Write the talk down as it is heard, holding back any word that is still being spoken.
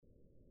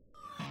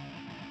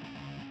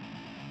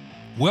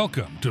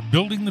Welcome to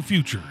Building the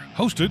Future,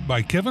 hosted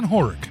by Kevin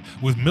Horick.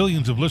 With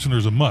millions of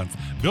listeners a month,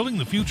 Building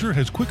the Future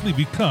has quickly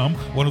become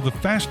one of the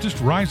fastest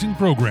rising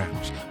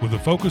programs, with a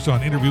focus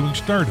on interviewing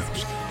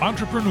startups,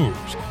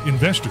 entrepreneurs,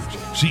 investors,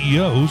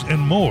 CEOs, and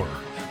more.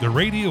 The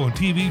radio and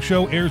TV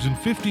show airs in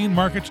 15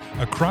 markets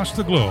across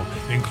the globe,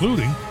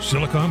 including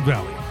Silicon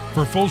Valley.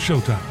 For full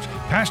showtimes,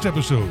 past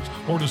episodes,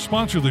 or to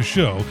sponsor the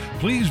show,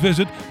 please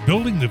visit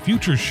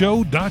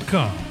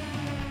buildingthefutureshow.com.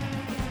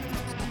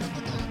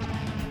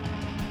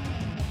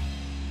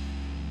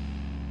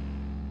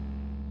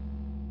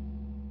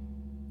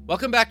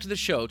 Welcome back to the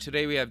show.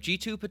 Today we have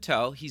Jeetu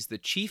Patel. He's the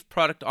Chief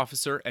Product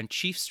Officer and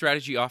Chief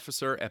Strategy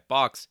Officer at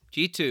Box.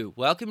 Jeetu,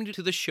 welcome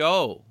to the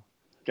show.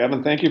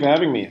 Kevin, thank you for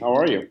having me. How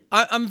are you?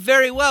 I'm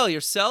very well.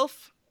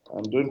 Yourself?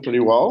 I'm doing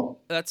pretty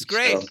well. That's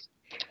great.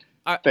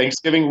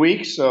 Thanksgiving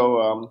week,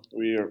 so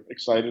we are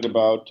excited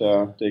about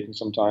taking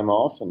some time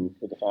off and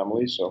with the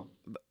family. So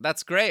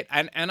that's great,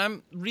 and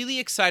I'm really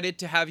excited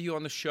to have you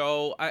on the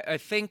show. I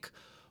think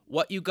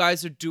what you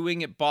guys are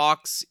doing at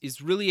Box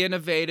is really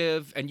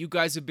innovative, and you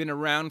guys have been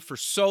around for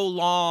so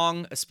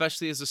long,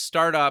 especially as a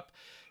startup,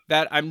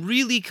 that I'm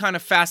really kind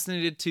of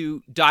fascinated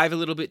to dive a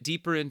little bit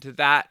deeper into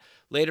that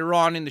later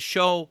on in the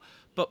show.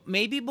 But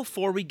maybe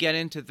before we get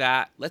into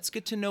that, let's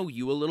get to know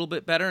you a little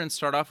bit better and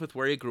start off with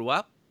where you grew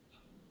up.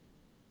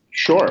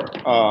 Sure.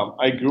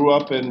 I grew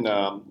up in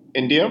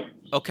India.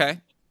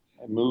 Okay.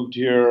 I moved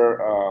here.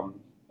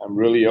 I'm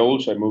really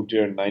old, so I moved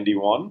here in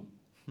 91.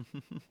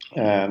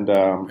 And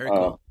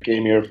cool.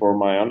 Came here for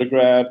my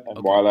undergrad.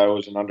 And while I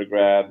was an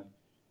undergrad,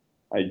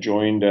 I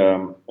joined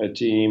a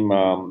team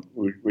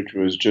which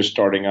was just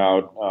starting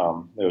out.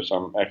 There were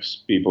some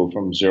ex-people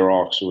from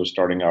Xerox who were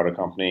starting out a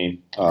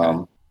company.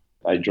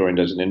 I joined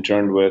as an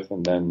intern with,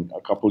 and then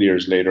a couple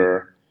years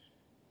later,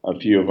 a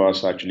few of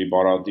us actually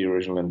bought out the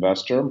original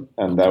investor.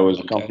 And that was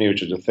a company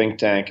which was a think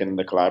tank in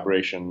the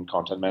collaboration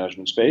content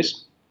management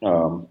space,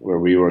 where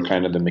we were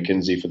kind of the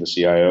McKinsey for the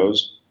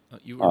CIOs.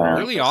 You were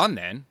early on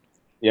then.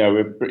 Yeah,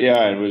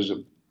 it was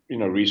a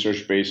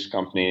research-based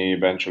company.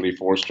 Eventually,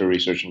 Forrester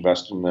Research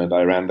invested in it.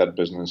 I ran that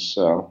business.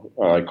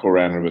 I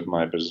co-ran it with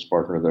my business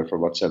partner there for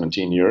about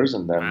 17 years,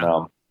 and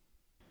then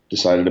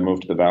decided to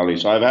move to the Valley.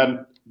 So I've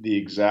had the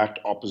exact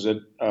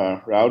opposite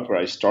route, where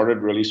I started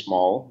really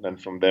small. Then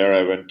from there,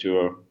 I went to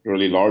a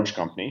really large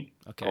company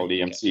called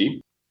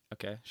EMC.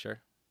 Okay,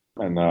 sure.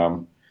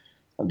 And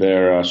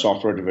their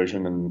software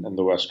division in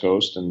the West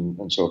Coast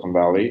and Silicon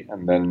Valley.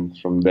 And then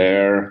from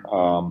there,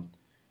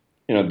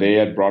 they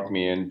had brought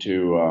me in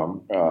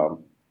to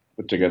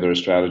put together a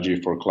strategy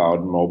for cloud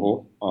and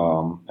mobile.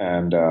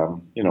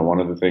 One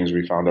of the things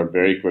we found out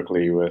very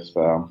quickly with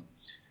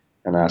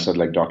an asset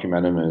like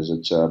Documentum is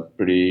it's a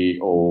pretty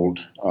old,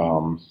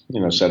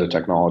 set of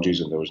technologies,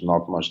 and there was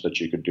not much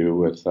that you could do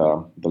with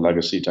the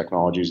legacy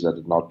technologies that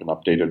had not been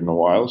updated in a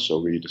while. So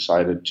we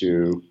decided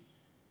to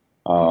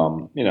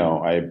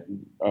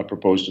I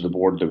proposed to the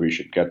board that we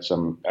should get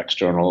some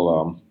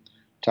external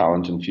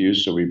talent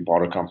infused. So we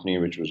bought a company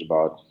which was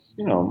about,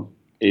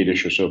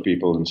 8-ish or so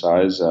people in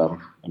size. It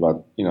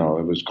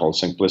was called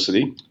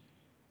Simplicity.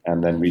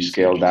 And then we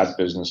scaled that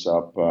business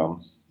up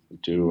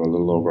to a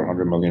little over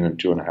 100 million in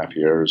 2.5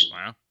 years.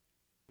 Wow.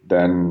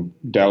 Then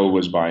Dell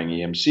was buying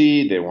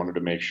EMC. They wanted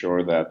to make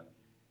sure that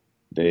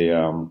they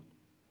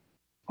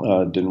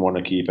didn't want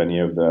to keep any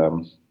of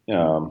the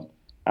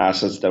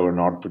assets that were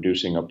not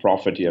producing a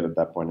profit yet at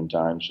that point in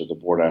time. So the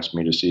board asked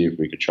me to see if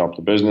we could shop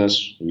the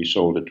business. We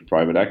sold it to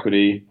private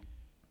equity.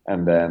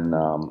 And then,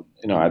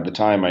 at the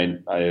time, I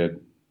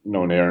had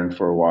known Aaron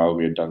for a while.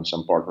 We had done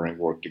some partnering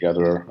work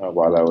together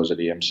while I was at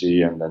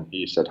EMC. And then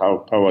he said,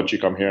 how about you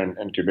come here and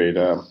incubate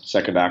a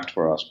second act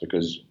for us?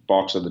 Because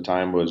Box at the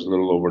time was a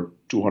little over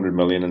 200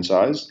 million in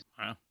size.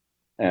 Wow.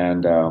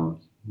 And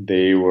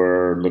they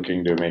were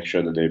looking to make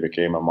sure that they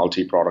became a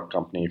multi-product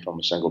company from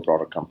a single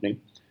product company.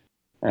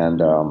 And,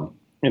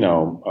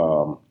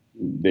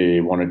 they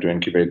wanted to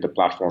incubate the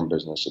platform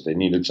business. So they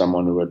needed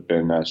someone who had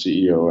been a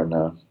CEO and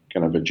a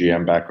kind of a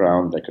GM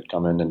background that could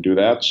come in and do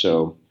that.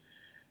 So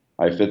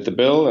I fit the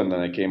bill, and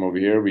then I came over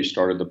here. We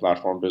started the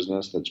platform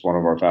business. That's one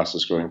of our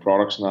fastest growing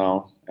products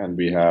now. And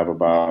we have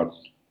about,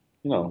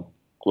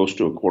 close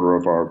to a quarter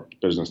of our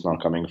business now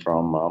coming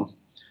from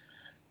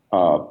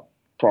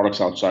products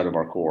outside of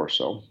our core.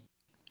 So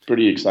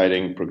pretty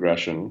exciting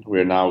progression.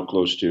 We're now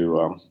close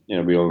to,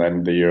 we'll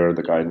end the year.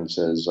 The guidance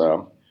is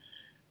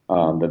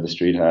that the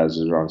street has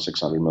is around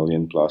 600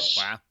 million plus.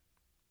 Wow.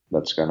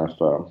 That's kind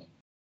of,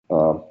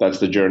 that's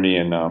the journey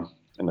in a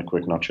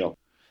quick nutshell.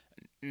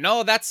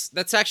 No,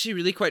 that's actually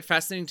really quite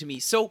fascinating to me.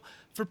 So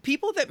for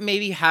people that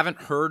maybe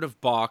haven't heard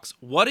of Box,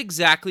 what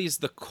exactly is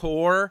the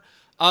core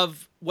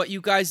of what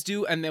you guys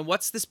do? And then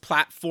what's this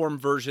platform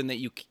version that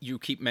you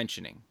keep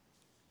mentioning?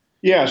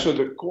 Yeah, so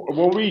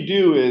what we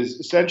do is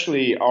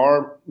essentially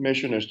our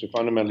mission is to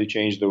fundamentally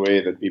change the way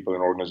that people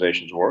in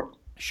organizations work.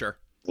 Sure.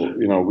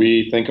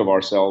 We think of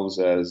ourselves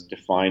as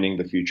defining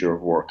the future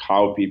of work,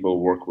 how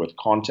people work with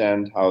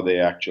content, how they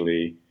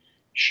actually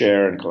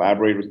share and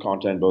collaborate with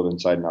content both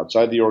inside and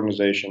outside the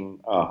organization?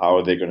 How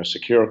are they going to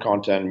secure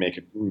content,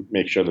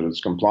 make sure that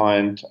it's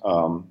compliant?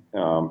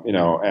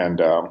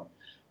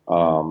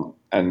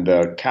 And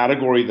the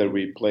category that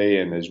we play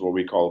in is what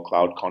we call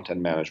cloud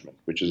content management,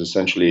 which is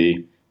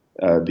essentially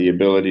the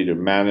ability to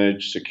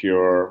manage,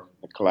 secure,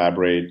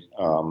 collaborate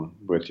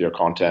with your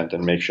content,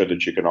 and make sure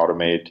that you can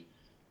automate,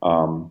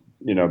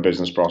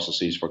 business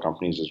processes for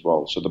companies as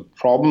well. So the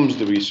problems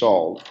that we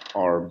solve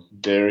are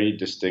very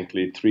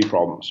distinctly three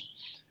problems.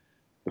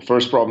 The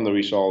first problem that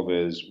we solve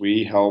is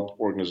we help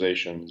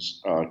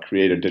organizations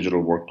create a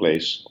digital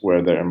workplace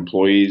where their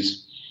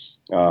employees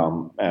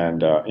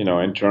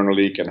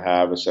internally can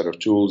have a set of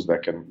tools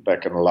that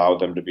can allow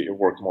them to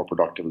work more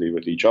productively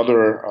with each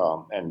other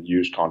and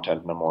use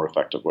content in a more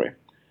effective way.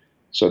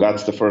 So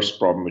that's the first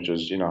problem, which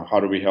is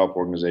how do we help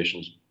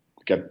organizations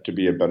get to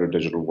be a better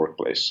digital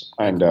workplace?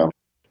 And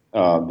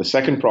the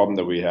second problem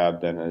that we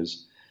have then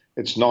is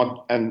it's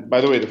not. And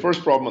by the way, the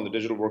first problem on the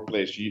digital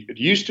workplace, it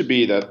used to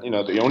be that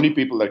the only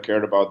people that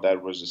cared about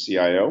that was the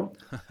CIO,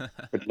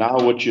 but now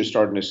what you're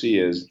starting to see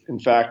is, in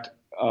fact,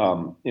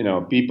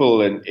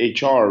 people in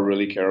HR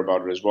really care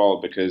about it as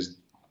well, because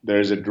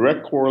there's a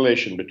direct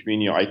correlation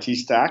between your IT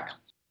stack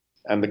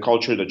and the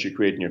culture that you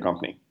create in your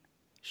company.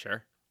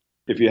 Sure.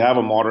 If you have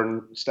a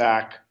modern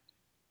stack,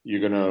 you're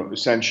going to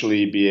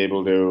essentially be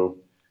able to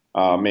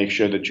make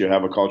sure that you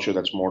have a culture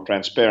that's more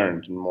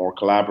transparent and more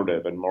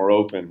collaborative and more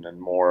open and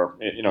more,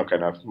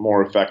 kind of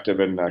more effective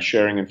in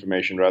sharing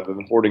information rather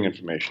than hoarding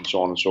information,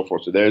 so on and so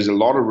forth. So there's a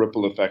lot of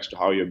ripple effects to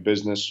how your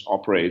business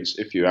operates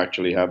if you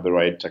actually have the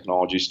right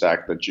technology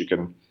stack that you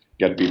can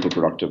get people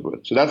productive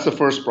with. So that's the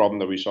first problem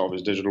that we solve,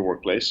 is digital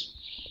workplace.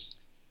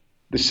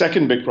 The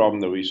second big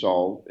problem that we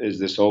solve is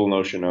this whole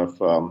notion of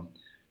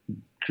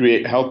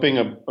helping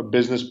a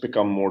business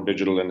become more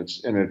digital in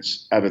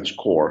its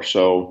core.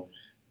 So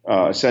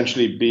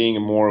essentially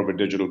being more of a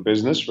digital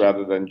business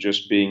rather than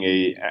just being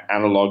a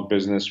analog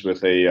business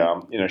with a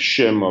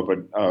shim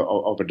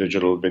of a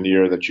digital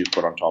veneer that you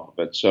put on top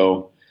of it.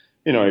 So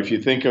if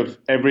you think of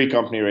every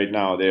company right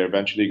now, they're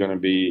eventually going to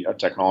be a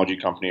technology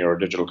company or a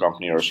digital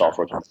company or a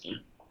software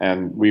company,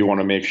 and we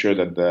want to make sure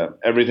that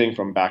everything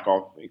from back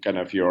off kind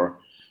of your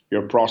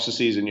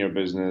processes in your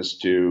business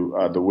to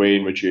the way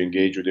in which you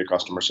engage with your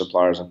customer,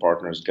 suppliers, and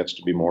partners gets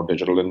to be more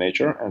digital in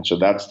nature. And so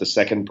that's the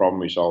second problem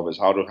we solve, is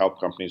how to help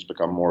companies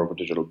become more of a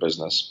digital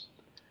business.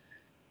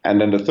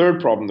 And then the third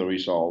problem that we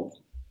solve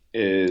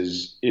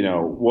is,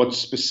 what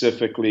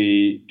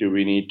specifically do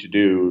we need to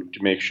do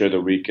to make sure that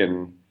we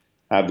can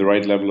have the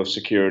right level of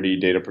security,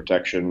 data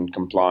protection,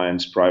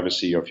 compliance,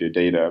 privacy of your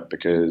data?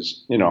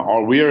 Because,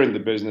 we are in the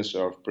business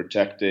of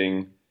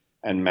protecting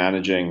and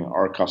managing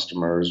our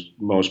customers'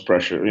 most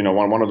precious,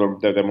 one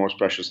of their most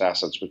precious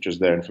assets, which is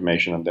their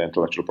information and their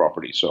intellectual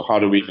property. So how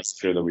do we make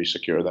sure that we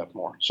secure that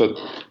more? So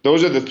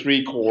those are the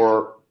three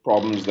core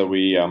problems that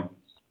we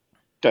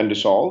tend to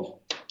solve.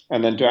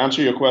 And then to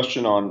answer your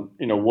question on,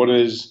 when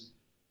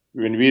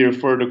we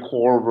refer to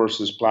core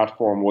versus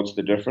platform, what's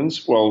the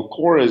difference? Well,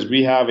 core is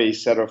we have a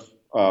set of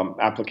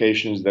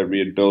applications that we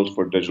had built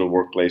for digital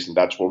workplace, and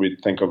that's what we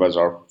think of as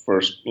our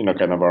first,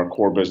 kind of our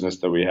core business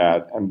that we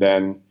had. And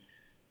then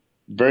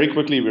very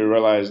quickly, we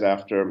realized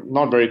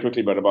not very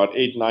quickly, but about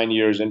 8-9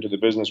 years into the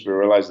business, we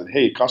realized that,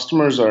 hey,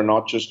 customers are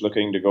not just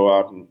looking to go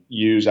out and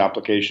use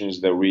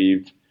applications that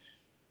we've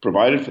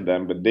provided for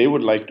them, but they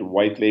would like to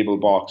white label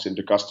Box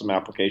into custom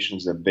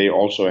applications that they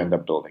also end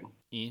up building.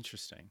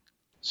 Interesting.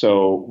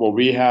 So what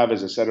we have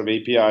is a set of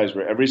APIs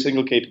where every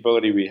single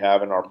capability we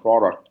have in our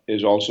product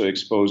is also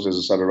exposed as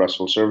a set of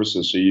RESTful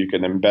services. So you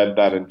can embed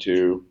that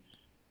into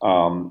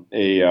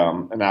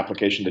an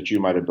application that you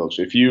might have built.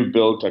 So if you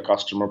built a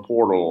customer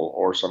portal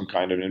or some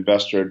kind of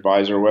investor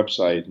advisor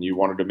website and you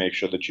wanted to make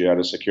sure that you had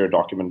a secure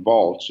document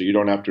vault, so you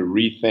don't have to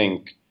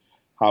rethink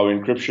how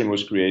encryption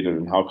was created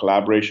and how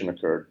collaboration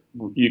occurred,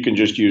 you can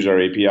just use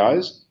our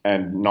APIs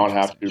and not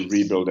have to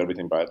rebuild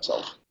everything by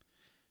itself.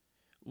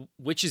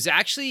 Which is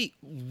actually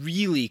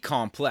really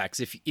complex.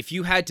 If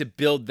you had to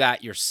build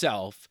that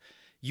yourself,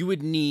 you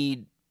would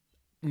need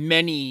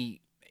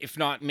many, if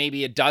not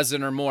maybe a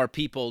dozen or more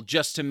people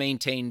just to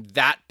maintain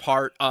that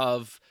part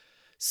of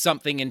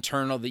something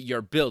internal that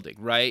you're building,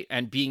 right?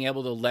 And being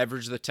able to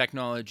leverage the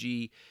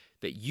technology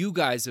that you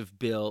guys have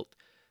built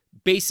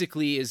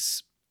basically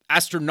is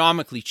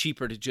astronomically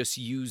cheaper to just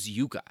use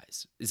you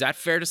guys. Is that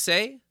fair to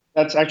say?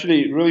 That's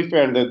actually really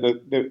fair. And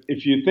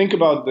if you think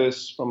about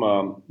this from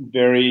a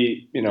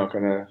very,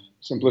 kind of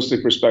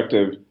simplistic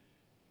perspective,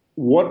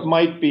 what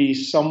might be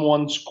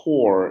someone's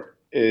core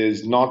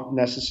is not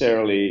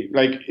necessarily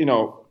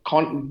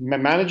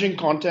managing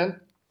content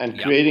and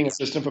creating a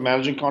system for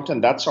managing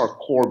content. That's our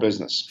core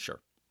business. Sure.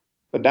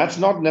 But that's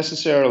not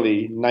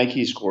necessarily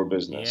Nike's core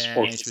business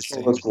or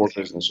Coca-Cola's core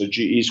business or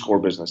GE's core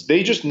business.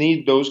 They just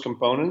need those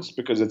components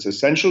because it's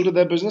essential to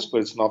their business,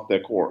 but it's not their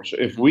core. So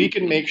if we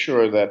can make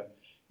sure that,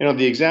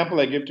 the example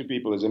I give to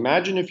people is,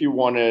 imagine if you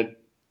wanted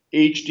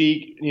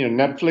HD,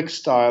 Netflix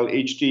style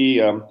HD,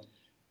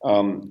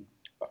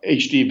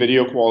 HD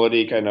video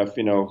quality kind of,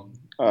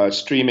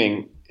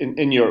 streaming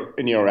in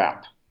your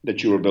app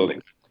that you were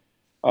building.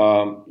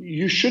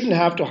 You shouldn't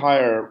have to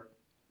hire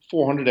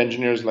 400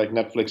 engineers like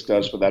Netflix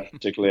does for that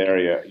particular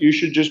area. You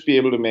should just be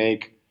able to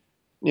make,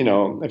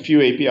 a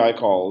few API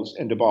calls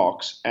into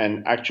Box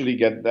and actually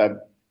get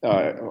that,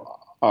 a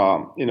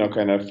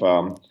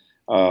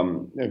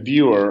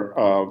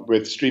viewer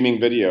with streaming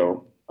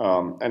video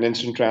and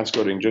instant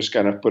transcoding just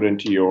kind of put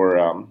into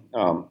your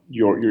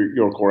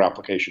core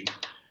application.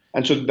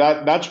 And so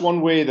that's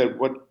one way that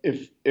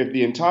if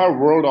the entire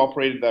world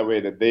operated that way,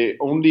 that they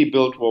only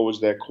built what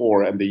was their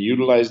core and they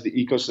utilized the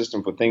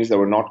ecosystem for things that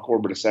were not core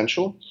but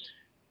essential,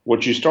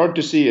 what you start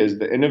to see is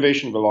the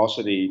innovation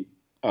velocity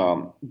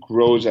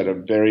grows at a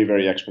very,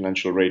 very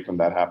exponential rate when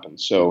that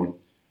happens. So,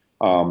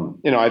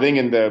 I think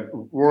in the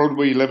world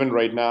we live in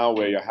right now,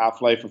 where your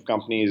half-life of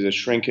companies is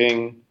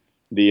shrinking,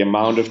 the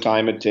amount of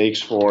time it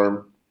takes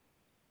for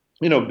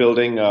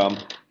building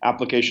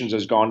applications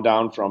has gone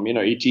down from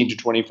 18 to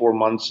 24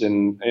 months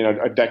in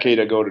a decade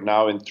ago to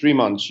now in 3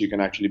 months you can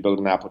actually build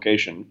an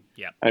application.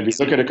 Yeah. And if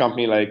you look at a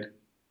company like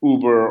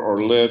Uber or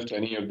Lyft,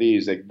 any of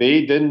these, like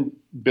they didn't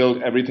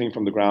build everything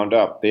from the ground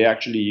up. They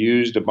actually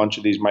used a bunch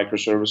of these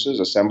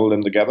microservices, assembled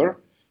them together,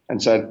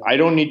 and said, I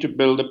don't need to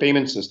build a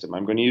payment system.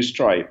 I'm going to use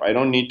Stripe. I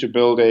don't need to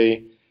build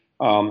a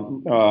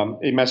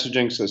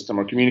messaging system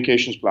or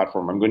communications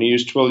platform. I'm going to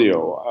use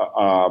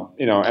Twilio,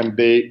 and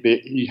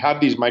he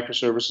had these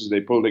microservices they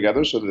pulled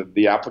together so that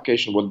the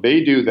application, what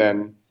they do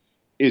then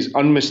is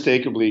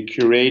unmistakably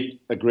curate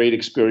a great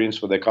experience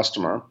for their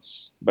customer,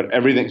 but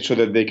everything so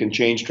that they can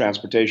change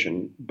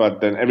transportation.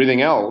 But then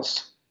everything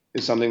else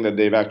is something that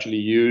they've actually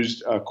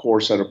used a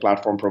core set of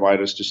platform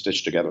providers to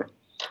stitch together.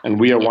 And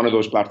we are one of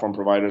those platform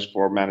providers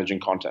for managing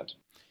content.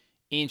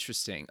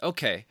 Interesting.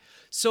 Okay.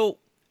 So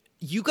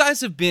you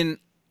guys have been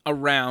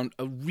around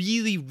a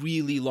really,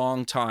 really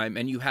long time,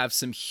 and you have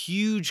some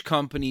huge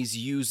companies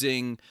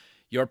using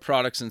your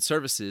products and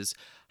services.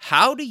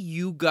 How do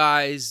you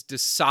guys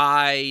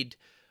decide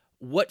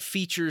what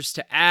features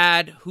to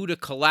add, who to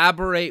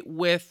collaborate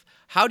with?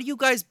 How do you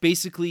guys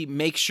basically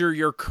make sure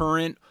you're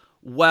current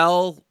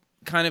while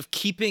kind of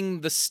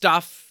keeping the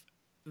stuff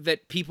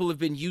that people have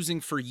been using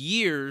for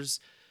years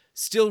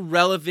still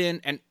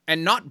relevant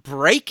and not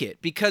break it?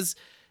 Because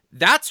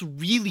that's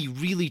really,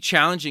 really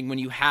challenging when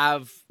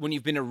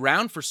you've been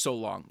around for so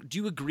long. Do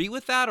you agree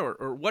with that,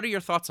 or what are your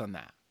thoughts on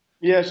that?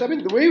 Yes, I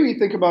mean, the way we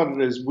think about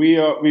it is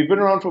we've been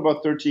around for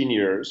about 13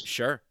 years.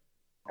 Sure.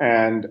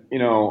 And,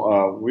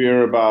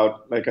 we're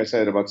about, like I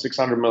said, about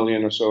 600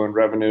 million or so in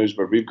revenues,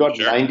 but we've got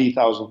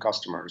 90,000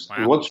 customers. Wow.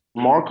 And what's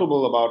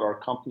remarkable about our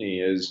company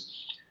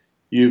is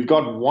you've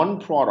got one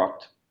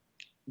product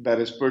that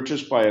is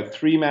purchased by a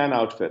 3-man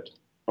outfit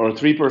or a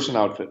 3-person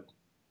outfit,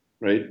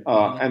 right?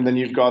 And then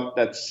you've got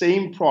that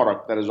same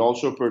product that is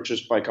also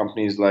purchased by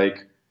companies like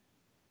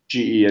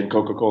GE and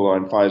Coca-Cola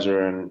and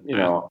Pfizer and,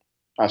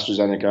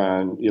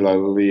 AstraZeneca and Eli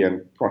Lilly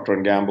and Procter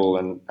 & Gamble,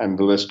 and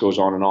the list goes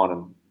on and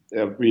on.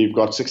 And we've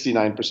got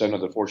 69%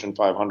 of the Fortune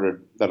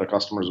 500 that are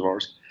customers of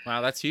ours. Wow,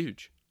 that's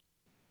huge.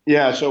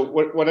 Yeah, so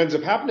what ends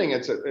up happening,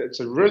 it's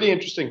a really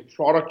interesting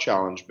product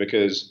challenge,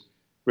 because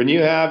when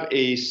you have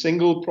a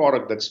single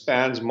product that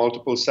spans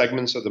multiple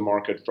segments of the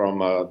market, from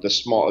the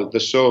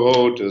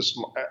SOHO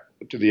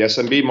to the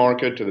SMB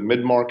market, to the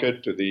mid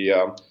market, to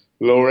the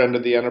lower end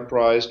of the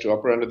enterprise, to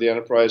upper end of the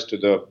enterprise, to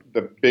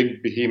the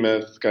big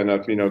behemoth kind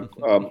of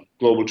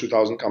global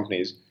 2000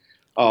 companies,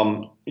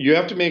 you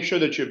have to make sure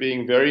that you're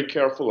being very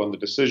careful on the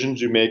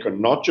decisions you make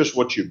on not just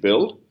what you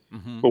build,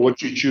 but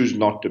what you choose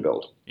not to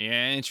build.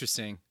 Yeah,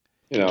 interesting.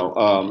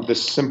 The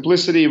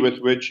simplicity with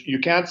which you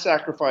can't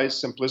sacrifice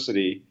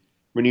simplicity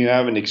when you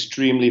have an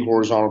extremely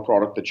horizontal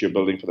product that you're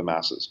building for the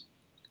masses.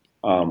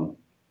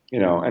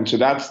 And so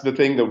that's the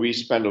thing that we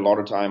spend a lot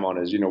of time on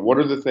is, what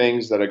are the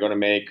things that are going to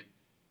make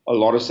a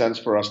lot of sense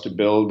for us to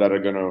build, that are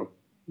going to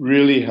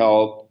really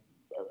help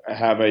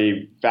have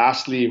a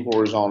vastly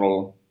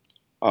horizontal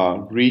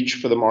reach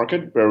for the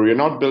market, where we're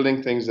not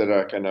building things that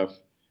are kind of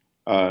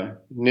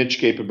niche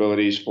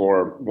capabilities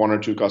for 1 or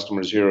 2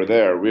 customers here or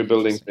there. We're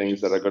building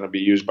things that are going to be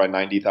used by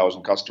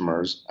 90,000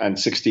 customers and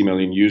 60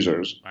 million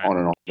users on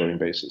an ongoing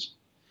basis.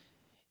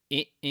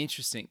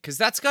 Interesting. Because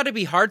that's got to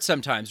be hard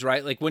sometimes,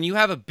 right? Like when you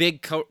have a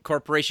big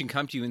corporation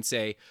come to you and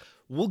say,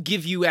 we'll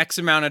give you X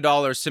amount of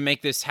dollars to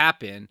make this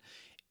happen.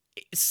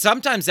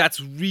 Sometimes that's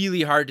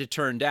really hard to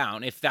turn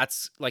down if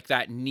that's like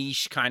that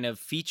niche kind of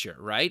feature,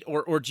 right?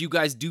 Or do you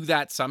guys do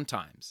that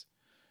sometimes?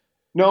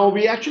 No,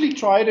 we actually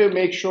try to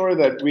make sure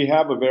that we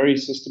have a very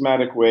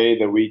systematic way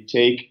that we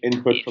take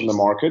input from the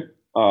market.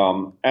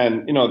 And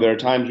there are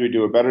times we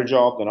do a better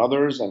job than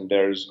others, and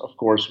there's, of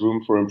course,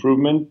 room for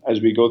improvement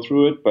as we go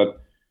through it.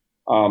 But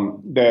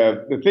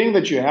the thing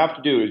that you have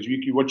to do is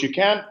what you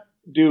can't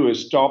do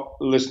is stop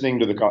listening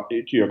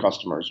to your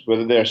customers,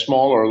 whether they're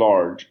small or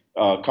large.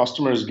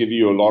 Customers give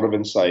you a lot of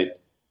insight.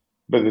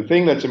 But the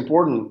thing that's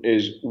important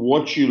is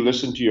what you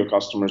listen to your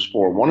customers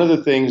for. One of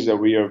the things that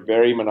we are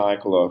very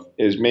maniacal of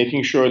is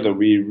making sure that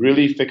we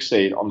really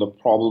fixate on the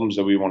problems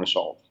that we want to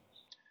solve.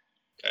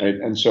 right?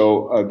 And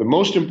so the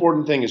most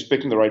important thing is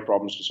picking the right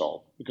problems to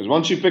solve. Because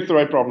once you pick the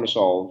right problem to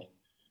solve,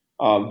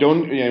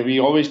 we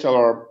always tell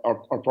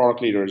our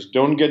product leaders,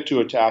 don't get too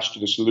attached to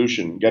the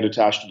solution, get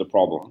attached to the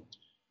problem.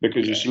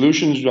 Because your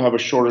solutions will have a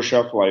shorter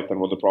shelf life than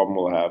what the problem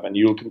will have. And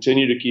you'll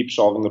continue to keep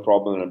solving the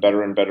problem in a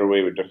better and better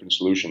way with different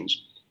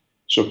solutions.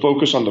 So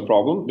focus on the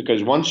problem,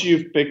 because once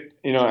you've picked,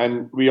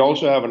 and we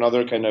also have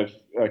another kind of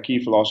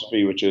key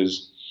philosophy, which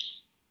is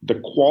the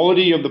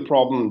quality of the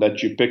problem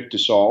that you pick to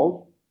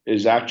solve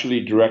is actually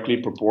directly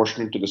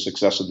proportionate to the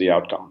success of the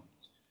outcome.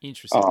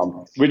 Interesting.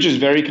 Which is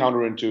very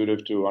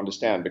counterintuitive to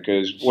understand,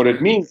 because what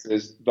it means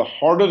is the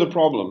harder the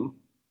problem,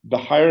 the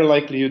higher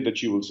likelihood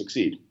that you will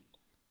succeed,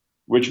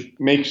 which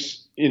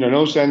makes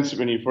no sense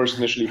when you first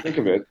initially think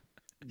of it.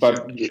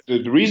 But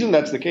the reason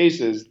that's the case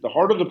is the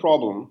harder the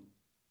problem,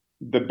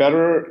 the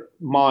better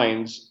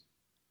minds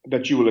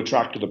that you will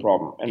attract to the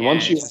problem. And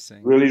once you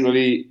have really,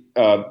 really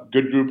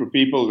good group of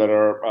people that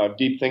are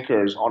deep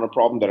thinkers on a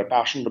problem, that are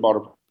passionate about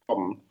a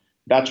problem,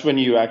 that's when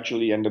you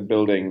actually end up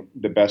building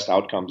the best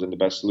outcomes and the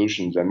best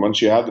solutions. And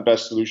once you have the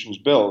best solutions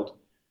built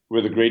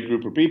with a great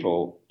group of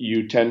people,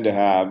 you tend to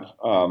have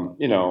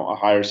a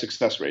higher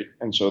success rate.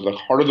 And so the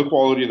harder the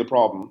quality of the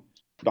problem,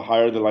 the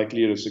higher the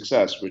likelihood of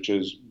success, which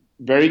is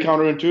very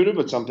counterintuitive,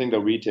 but something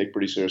that we take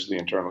pretty seriously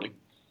internally.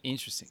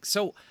 Interesting.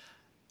 So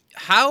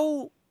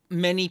how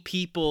many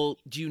people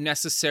do you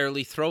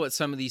necessarily throw at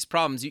some of these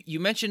problems? You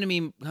mentioned to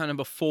me kind of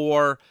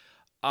before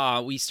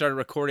we started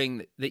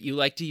recording that you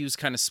like to use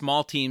kind of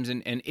small teams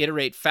and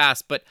iterate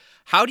fast, but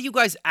how do you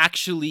guys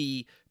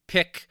actually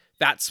pick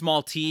that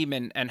small team,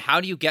 and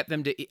how do you get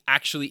them to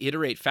actually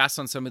iterate fast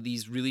on some of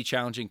these really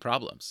challenging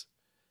problems?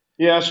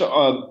 Yeah,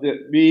 so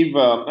we've,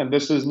 and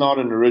this is not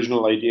an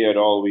original idea at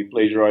all. We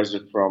plagiarized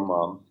it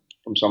from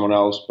someone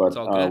else,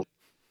 but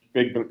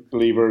big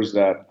believers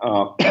that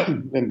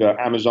in the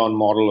Amazon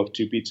model of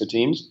two pizza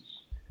teams.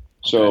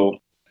 So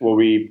what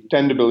we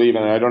tend to believe,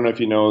 and I don't know if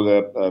you know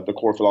the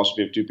core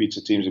philosophy of two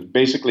pizza teams, is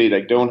basically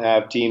they don't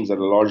have teams that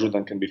are larger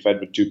than can be fed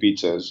with two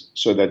pizzas,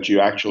 so that you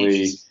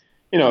actually,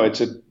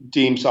 it's a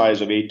team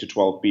size of 8 to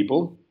 12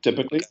 people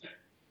typically.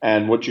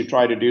 And what you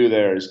try to do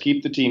there is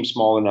keep the team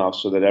small enough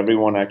so that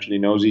everyone actually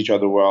knows each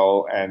other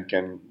well and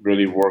can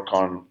really work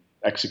on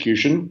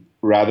execution,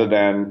 rather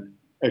than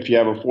if you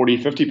have a 40,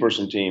 50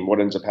 person team, what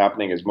ends up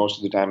happening is most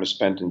of the time is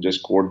spent in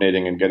just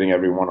coordinating and getting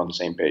everyone on the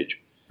same page.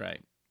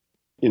 Right.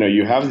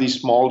 You have these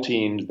small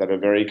teams that are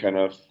very kind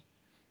of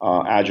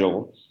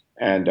agile.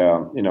 And,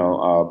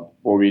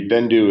 what we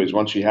then do is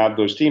once we have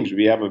those teams,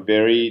 we have a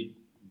very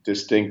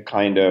distinct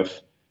kind of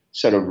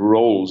set of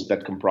roles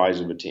that comprise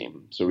of a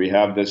team. So we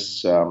have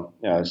this, kind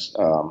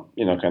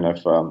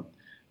of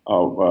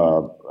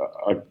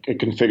a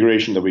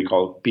configuration that we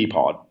call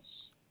P-pod.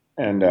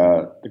 And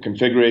the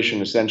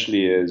configuration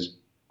essentially is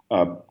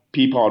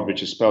P-pod,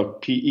 which is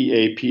spelled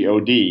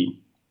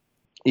P-E-A-P-O-D.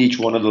 Each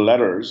one of the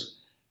letters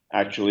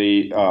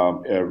actually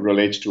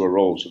relates to a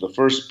role. So the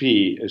first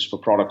P is for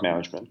product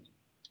management.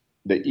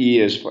 The E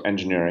is for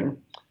engineering.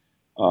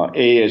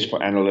 A is for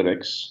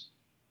analytics.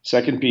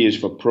 Second P is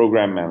for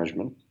program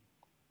management.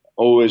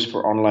 O is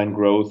for online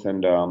growth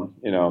and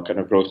kind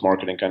of growth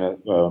marketing kind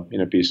of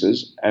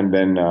pieces. And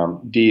then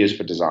D is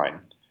for design.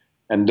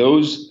 And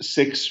those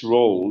 6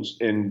 roles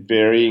in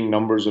varying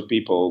numbers of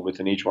people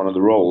within each one of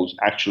the roles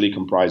actually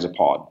comprise a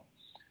pod.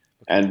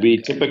 And we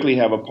typically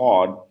have a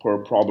pod per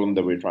problem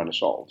that we're trying to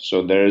solve.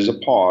 So there's a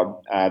pod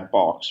at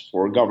Box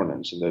for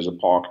governance, and there's a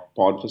pod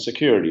for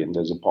security, and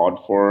there's a pod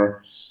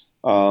for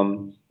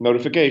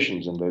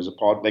notifications, and there's a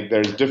pod,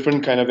 there's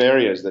different kind of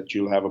areas that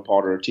you'll have a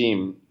pod or a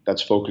team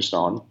that's focused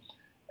on.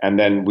 And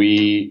then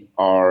we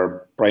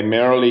are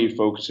primarily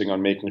focusing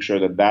on making sure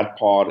that that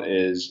pod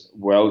is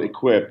well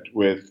equipped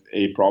with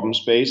a problem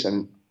space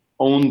and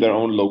own their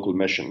own local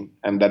mission.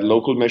 And that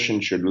local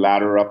mission should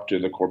ladder up to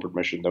the corporate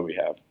mission that we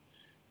have.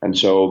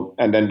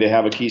 And then they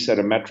have a key set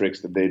of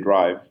metrics that they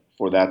drive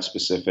for that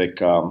specific,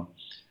 kind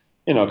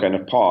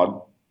of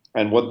pod.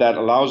 And what that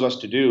allows us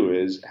to do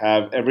is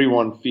have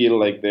everyone feel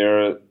like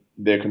they're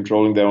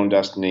controlling their own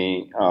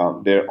destiny.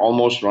 They're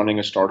almost running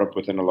a startup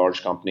within a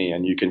large company,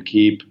 and you can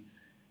keep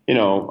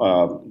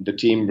the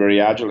team very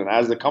agile. And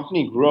as the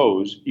company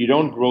grows, you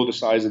don't grow the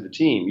size of the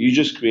team. You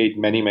just create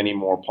many, many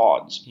more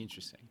pods.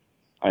 Interesting.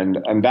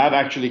 And that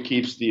actually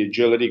keeps the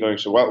agility going.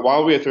 So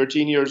while we are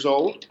 13 years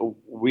old,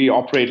 we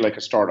operate like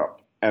a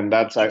startup. And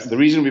that's the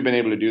reason we've been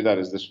able to do that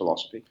is this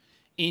philosophy.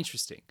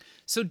 Interesting.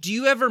 So do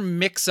you ever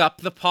mix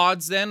up the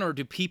pods then, or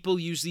do people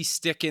usually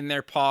stick in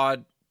their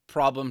pod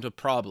problem to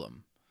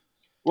problem?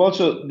 Well,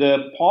 so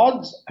the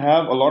pods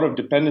have a lot of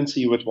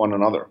dependency with one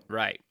another.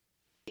 Right.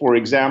 For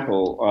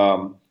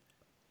example,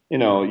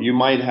 you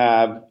might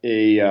have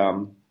a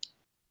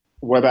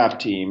web app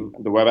team.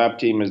 The web app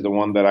team is the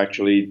one that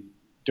actually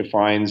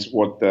defines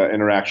what the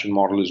interaction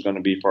model is going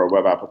to be for a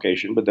web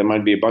application. But there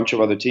might be a bunch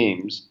of other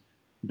teams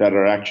that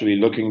are actually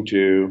looking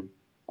to,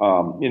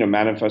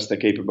 manifest the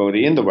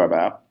capability in the web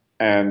app.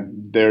 And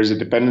there's a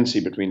dependency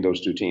between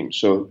those two teams.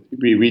 So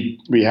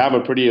we have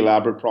a pretty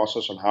elaborate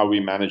process on how we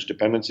manage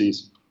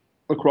dependencies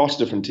across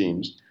different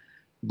teams.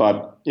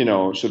 But,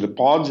 so the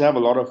pods have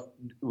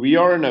we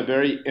are in a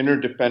very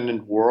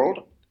interdependent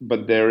world,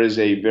 but there is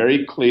a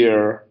very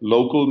clear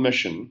local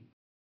mission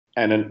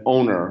and an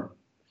owner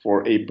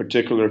for a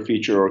particular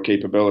feature or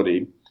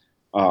capability,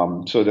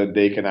 so that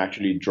they can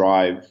actually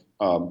drive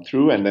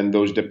through, and then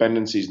those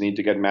dependencies need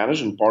to get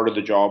managed. And part of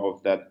the job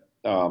of that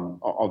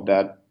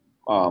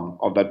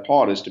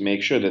pod is to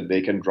make sure that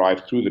they can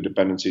drive through the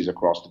dependencies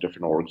across the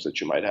different orgs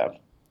that you might have.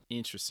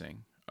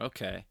 Interesting.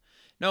 Okay.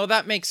 No,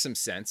 that makes some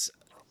sense.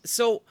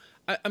 So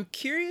I'm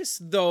curious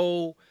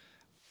though.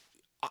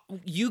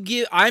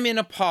 I'm in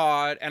a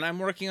pod and I'm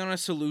working on a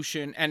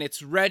solution and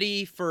it's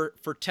ready for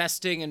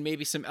testing and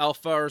maybe some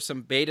alpha or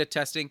some beta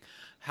testing.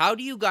 How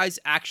do you guys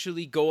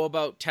actually go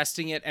about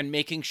testing it and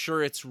making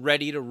sure it's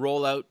ready to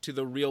roll out to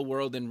the real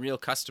world and real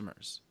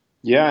customers?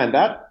 Yeah, and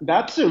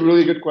that's a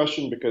really good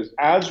question, because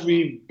as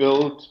we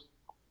build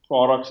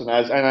products, and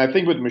I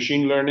think with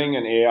machine learning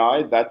and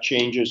AI, that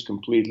changes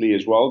completely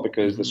as well,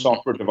 because the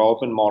software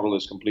development model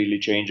is completely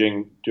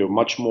changing to a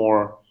much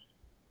more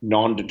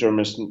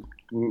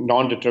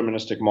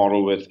non-deterministic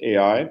model with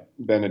AI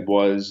than it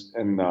was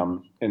in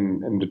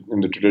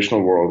the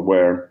traditional world.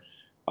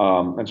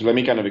 And so let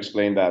me kind of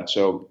explain that.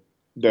 So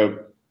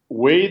the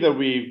way that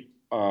we've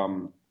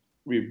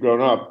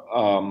grown up,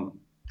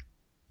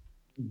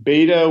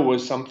 beta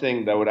was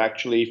something that would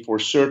actually, for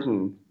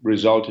certain,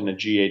 result in a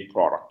G8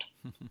 product.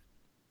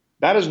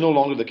 That is no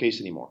longer the case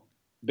anymore,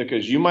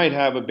 because you might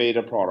have a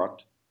beta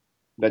product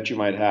that you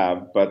might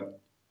have,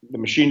 but the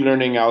machine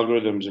learning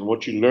algorithms and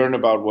what you learn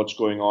about what's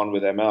going on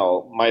with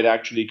ML might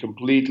actually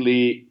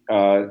completely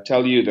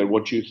tell you that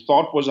what you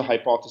thought was a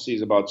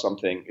hypothesis about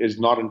something is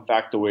not, in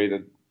fact, the way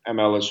that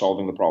ML is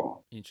solving the problem.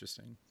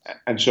 Interesting.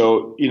 And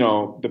so,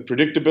 the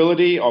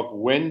predictability of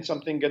when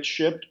something gets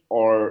shipped,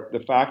 or the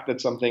fact that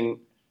something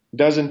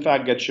does in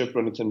fact get shipped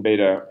when it's in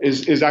beta,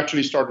 is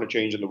actually starting to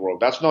change in the world.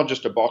 That's not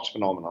just a Box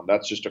phenomenon.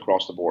 That's just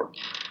across the board.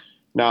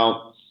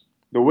 Now,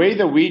 the way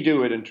that we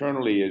do it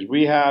internally is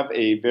we have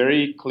a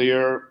very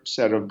clear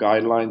set of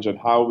guidelines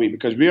on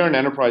because we are an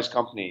enterprise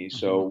company.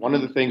 So one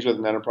of the things with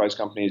an enterprise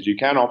company is you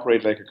can't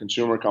operate like a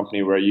consumer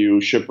company where you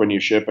ship when you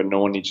ship and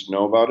no one needs to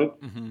know about it.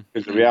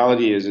 Because the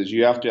reality is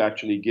you have to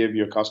actually give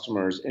your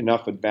customers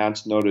enough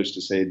advance notice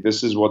to say,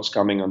 this is what's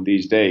coming on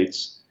these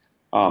dates,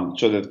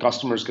 so that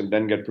customers can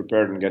then get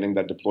prepared and getting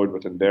that deployed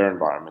within their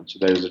environment. So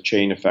there's a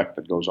chain effect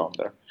that goes on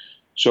there.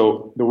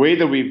 So the way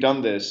that we've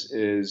done this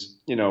is,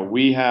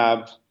 we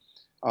have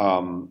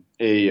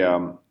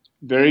a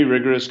very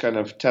rigorous kind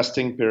of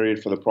testing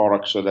period for the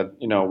product, so that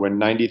when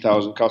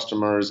 90,000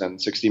 customers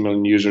and 60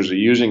 million users are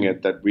using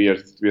it, that we are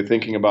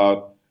thinking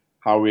about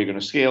how we're going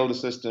to scale the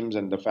systems,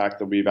 and the fact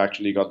that we've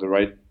actually got the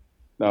right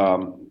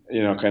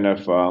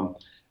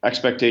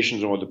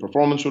expectations of what the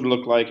performance would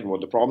look like and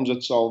what the problems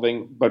it's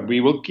solving. But we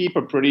will keep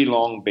a pretty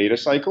long beta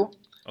cycle.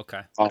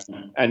 Okay.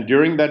 And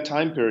during that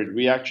time period,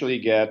 we actually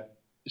get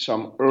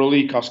some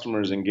early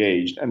customers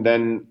engaged, and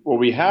then what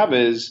we have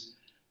is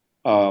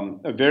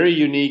a very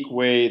unique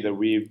way that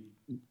we've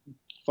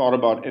thought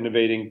about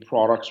innovating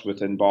products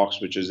within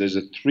Box, which is there's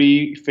a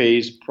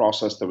 3-phase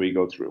process that we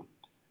go through.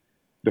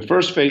 The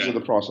first phase of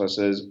the process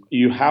is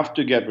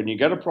when you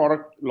get a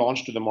product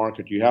launched to the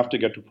market, you have to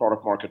get to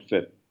product market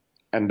fit.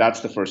 And that's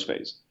the first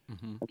phase.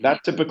 And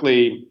that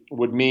typically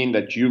would mean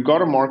that you've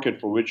got a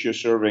market for which you're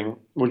serving,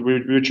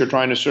 which you're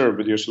trying to serve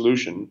with your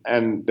solution.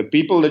 And the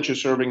people that you're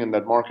serving in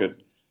that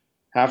market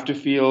have to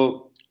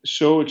feel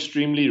so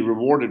extremely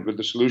rewarded with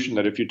the solution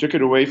that if you took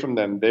it away from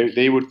them,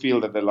 they would feel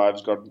that their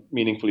lives got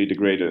meaningfully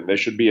degraded. There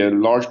should be a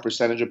large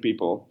percentage of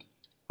people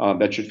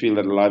that should feel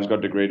that their lives got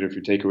degraded if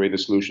you take away the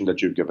solution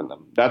that you've given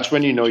them. That's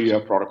when you know you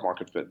have product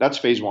market fit. That's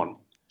phase 1.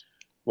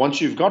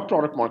 Once you've got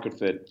product market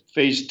fit,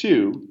 phase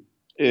 2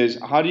 is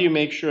how do you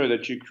make sure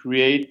that you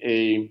create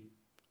a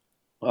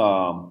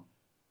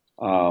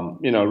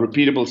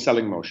repeatable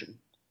selling motion.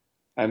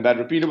 And that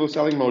repeatable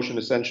selling motion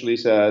essentially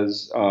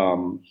says,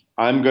 I'm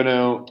going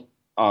to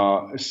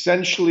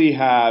essentially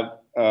have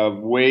a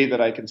way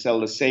that I can sell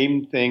the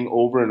same thing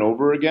over and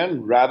over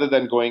again, rather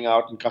than going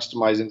out and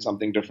customizing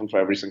something different for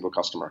every single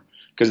customer,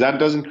 because that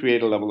doesn't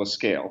create a level of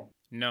scale.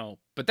 No,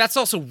 but that's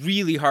also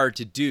really hard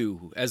to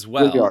do as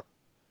well. Really hard.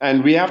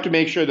 And we have to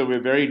make sure that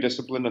we're very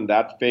disciplined in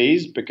that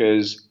phase,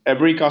 because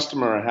every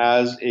customer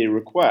has a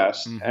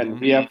request, and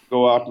we have to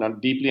go out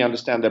and deeply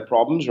understand their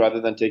problems rather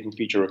than taking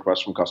feature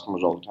requests from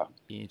customers all the time.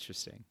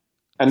 Interesting.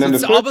 And then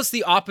it's almost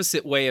the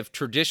opposite way of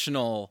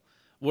traditional,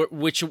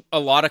 which a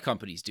lot of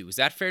companies do. Is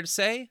that fair to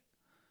say?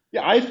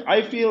 Yeah,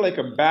 I feel like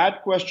a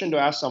bad question to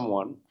ask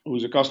someone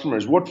who's a customer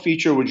is, what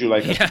feature would you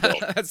like us to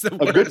build? That's the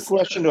worst. A good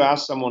question to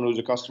ask someone who's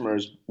a customer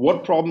is,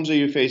 what problems are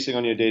you facing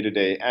on your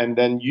day-to-day? And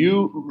then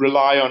you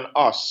rely on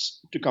us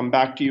to come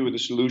back to you with a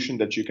solution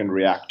that you can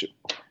react to.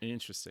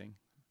 Interesting.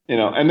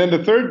 And then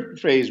the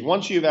third phase,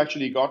 once you've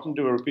actually gotten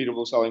to a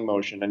repeatable selling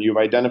motion and you've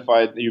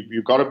identified,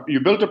 you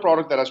built a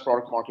product that has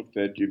product market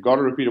fit, you've got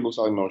a repeatable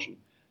selling motion.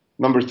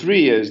 Number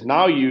 3 is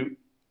now you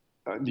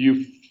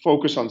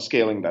focus on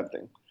scaling that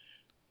thing.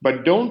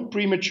 but don't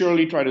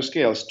prematurely try to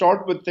scale.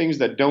 Start with things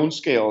that don't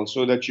scale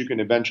so that you can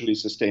eventually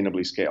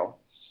sustainably scale.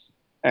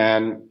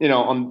 And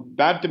on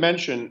that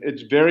dimension,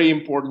 it's very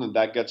important that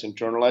that gets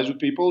internalized with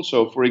people.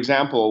 So, for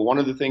example, one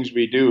of the things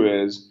we do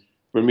is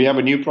when we have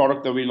a new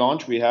product that we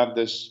launch, we have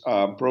this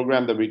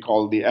program that we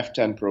call the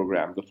F10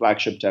 program, the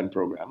flagship 10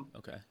 program.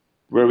 Okay.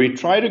 Where we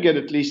try to get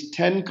at least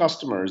 10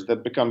 customers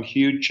that become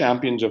huge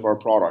champions of our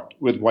product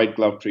with white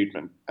glove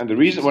treatment. And the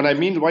reason, when I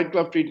mean white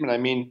glove treatment, I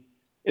mean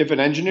if an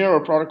engineer or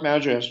product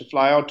manager has to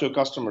fly out to a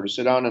customer to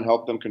sit down and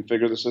help them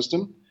configure the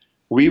system,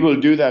 we will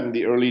do that in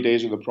the early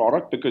days of the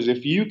product, because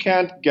if you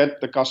can't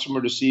get the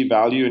customer to see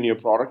value in your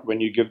product when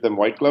you give them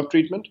white glove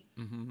treatment,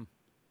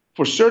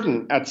 for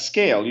certain at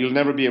scale, you'll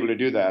never be able to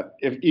do that.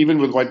 If even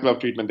with white glove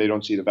treatment, they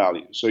don't see the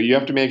value. So you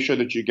have to make sure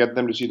that you get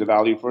them to see the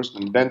value first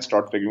and then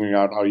start figuring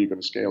out how you're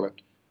going to scale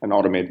it and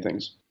automate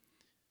things.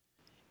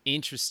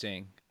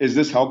 Interesting. Is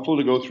this helpful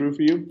to go through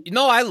for you?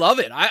 No, I love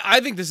it.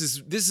 I think this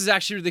is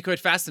actually really quite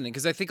fascinating,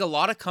 because I think a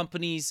lot of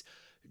companies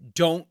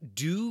don't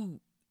do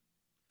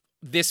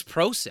this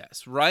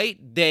process, right?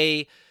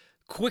 They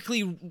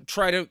quickly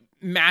try to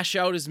mash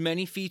out as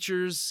many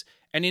features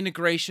and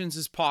integrations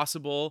as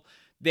possible.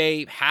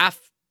 They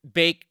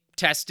half-bake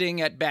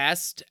testing at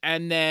best,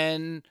 and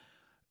then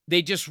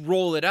they just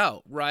roll it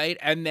out, right?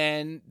 And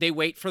then they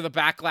wait for the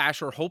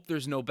backlash or hope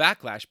there's no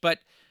backlash. But,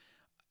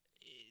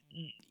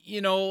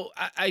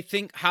 I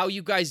think how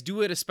you guys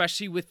do it,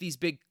 especially with these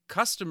big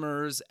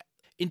customers,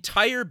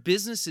 entire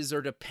businesses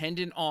are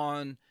dependent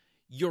on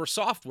your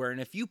software.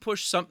 And if you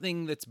push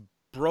something that's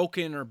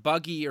broken or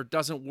buggy or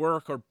doesn't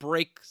work or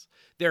breaks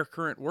their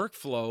current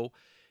workflow,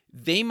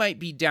 they might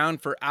be down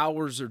for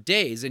hours or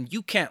days, and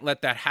you can't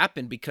let that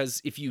happen,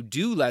 because if you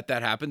do let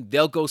that happen,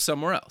 they'll go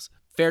somewhere else.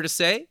 Fair to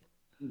say?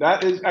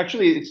 That is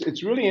actually,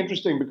 it's really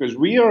interesting, because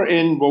we are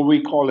in what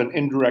we call an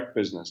indirect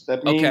business.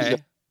 That means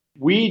that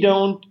we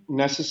don't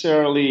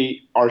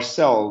necessarily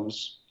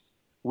ourselves,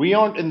 we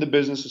aren't in the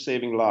business of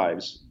saving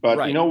lives.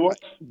 But You know what?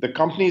 The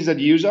companies that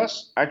use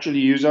us actually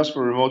use us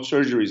for remote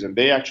surgeries, and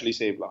they actually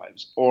save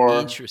lives. Or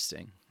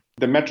interesting.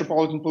 The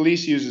Metropolitan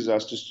Police uses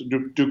us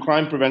to do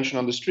crime prevention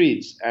on the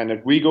streets. And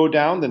if we go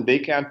down, then they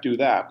can't do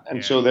that.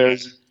 And so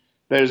there's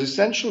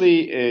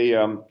essentially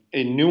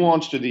a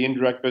nuance to the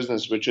indirect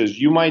business, which is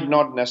you might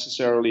not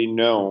necessarily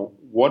know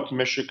what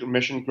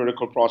mission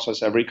critical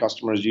process every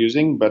customer is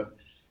using. But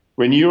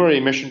when you're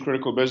a mission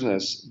critical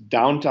business,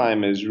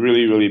 downtime is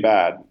really, really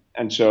bad.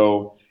 And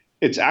so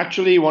it's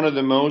actually one of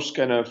the most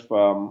kind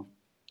of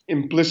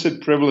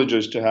implicit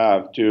privileges to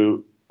have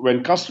to,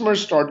 when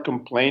customers start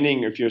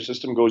complaining if your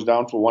system goes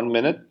down for 1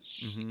 minute,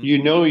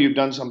 you know you've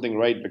done something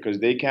right, because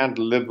they can't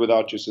live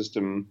without your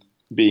system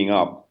being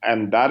up.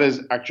 And that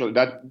is actually,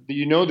 that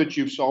that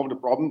you've solved a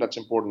problem that's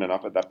important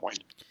enough at that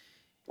point.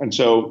 And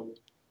so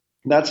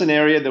that's an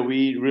area that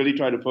we really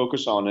try to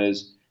focus on,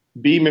 is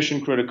be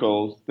mission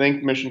critical,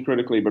 think mission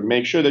critically, but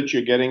make sure that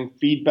you're getting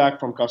feedback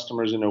from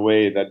customers in a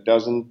way that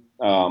doesn't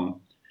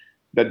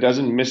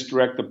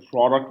misdirect the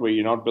product, where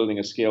you're not building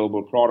a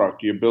scalable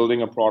product. You're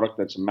building a product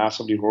that's a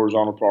massively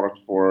horizontal product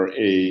for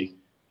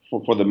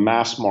the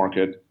mass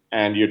market,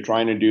 and you're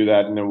trying to do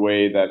that in a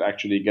way that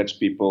actually gets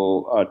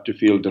people to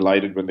feel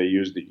delighted when they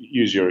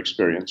use your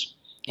experience.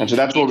 And so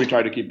that's what we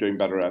try to keep doing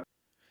better at.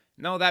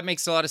 No, that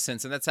makes a lot of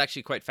sense, and that's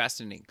actually quite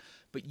fascinating.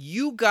 But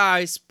you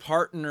guys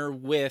partner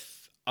with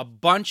a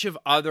bunch of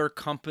other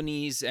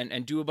companies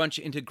and do a bunch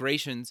of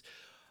integrations.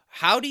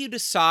 How do you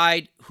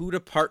decide who to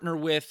partner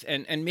with,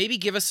 and maybe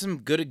give us some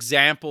good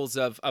examples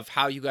of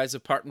how you guys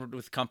have partnered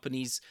with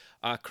companies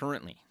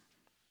currently?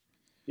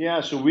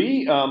 Yeah, so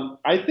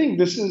I think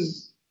this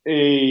is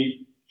a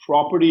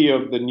property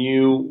of the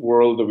new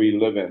world that we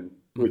live in,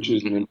 which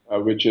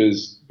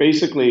is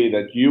basically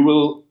that you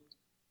will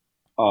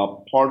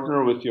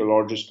partner with your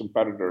largest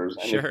competitors.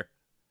 And sure.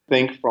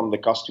 Think from the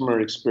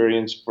customer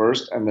experience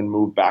first and then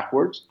move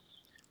backwards,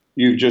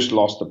 you've just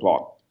lost the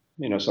plot,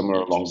 somewhere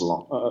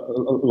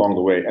along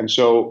the way. And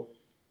so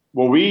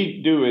what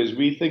we do is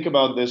we think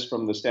about this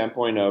from the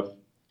standpoint of,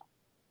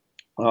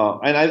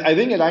 and I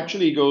think it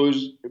actually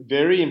goes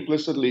very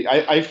implicitly.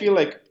 I feel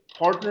like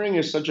partnering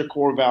is such a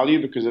core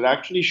value because it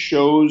actually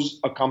shows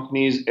a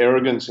company's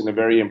arrogance in a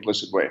very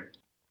implicit way.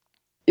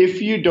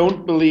 If you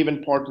don't believe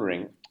in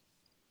partnering,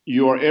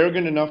 you are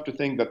arrogant enough to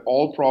think that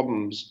all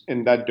problems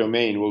in that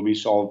domain will be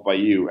solved by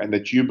you, and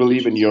that you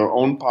believe in your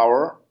own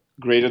power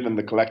greater than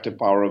the collective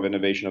power of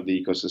innovation of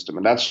the ecosystem.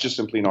 And that's just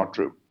simply not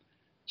true.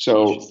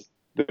 So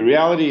the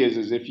reality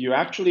is if you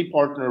actually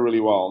partner really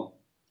well,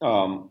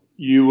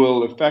 you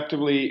will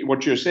effectively,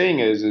 what you're saying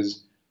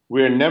is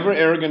we're never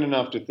arrogant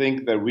enough to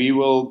think that we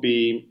will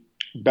be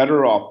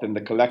better off than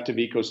the collective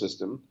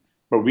ecosystem,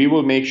 but we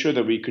will make sure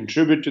that we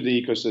contribute to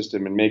the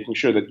ecosystem and making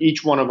sure that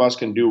each one of us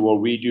can do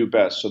what we do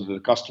best so that the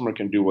customer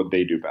can do what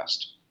they do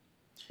best,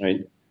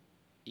 right?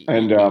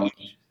 And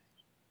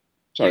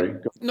sorry.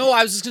 No,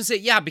 I was just going to say,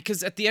 yeah,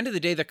 because at the end of the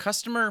day, the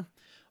customer,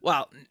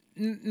 well,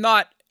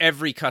 not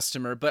every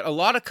customer, but a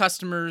lot of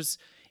customers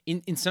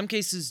in some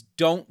cases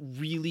don't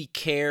really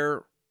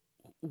care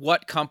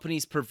what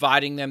company's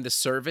providing them the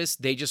service.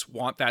 They just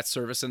want that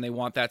service and they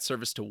want that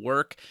service to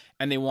work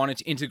and they want it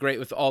to integrate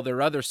with all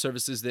their other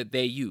services that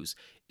they use.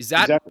 Is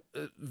that a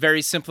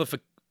very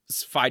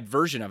simplified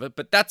version of it?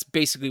 But that's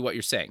basically what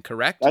you're saying,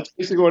 correct? That's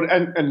basically what,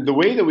 and the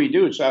way that we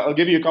do it. So I'll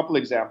give you a couple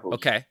examples.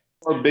 Okay.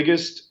 Our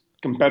biggest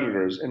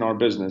competitors in our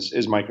business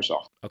is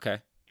Microsoft. Okay.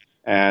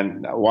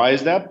 And why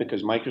is that?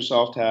 Because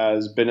Microsoft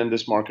has been in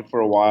this market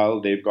for a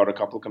while. They've got a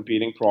couple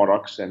competing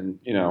products, and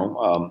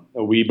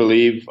we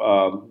believe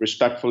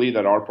respectfully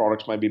that our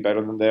products might be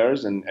better than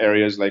theirs in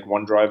areas like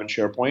OneDrive and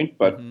SharePoint.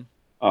 But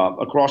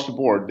across the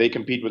board, they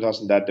compete with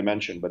us in that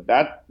dimension. But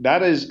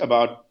that is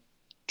about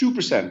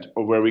 2%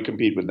 of where we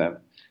compete with them.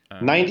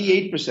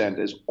 98%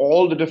 is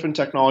all the different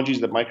technologies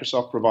that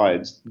Microsoft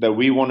provides that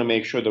we want to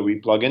make sure that we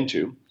plug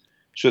into,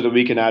 so that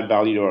we can add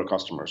value to our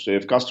customers. So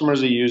if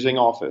customers are using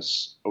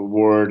Office,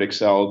 Word,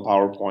 Excel,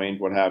 PowerPoint,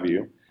 what have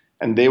you,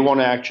 and they want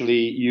to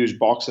actually use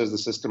Box as the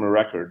system of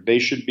record, they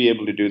should be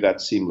able to do that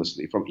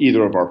seamlessly from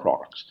either of our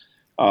products.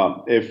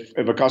 If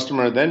a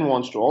customer then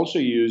wants to also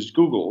use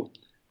Google,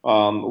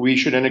 we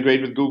should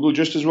integrate with Google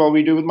just as well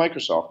we do with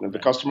Microsoft. And if the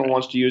customer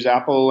wants to use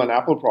Apple and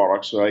Apple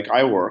products like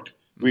iWork,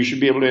 we should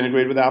be able to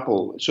integrate with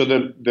Apple. So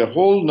the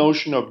whole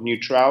notion of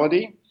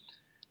neutrality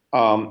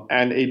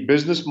and a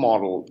business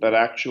model that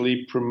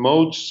actually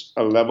promotes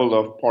a level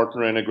of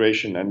partner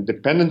integration and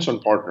dependence on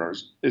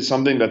partners is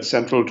something that's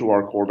central to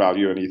our core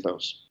value and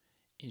ethos.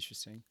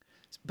 Interesting.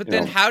 But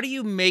then how do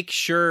you make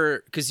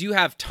sure, because you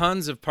have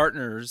tons of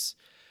partners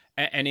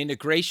and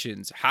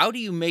integrations, how do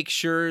you make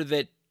sure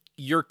that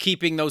you're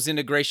keeping those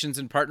integrations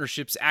and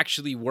partnerships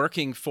actually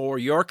working for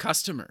your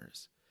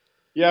customers?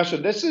 Yeah, so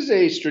this is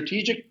a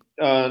strategic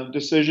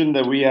decision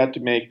that we had to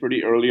make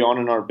pretty early on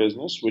in our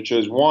business, which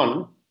is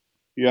one,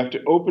 you have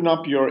to open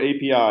up your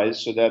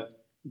APIs so that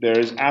there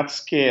is at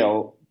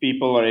scale,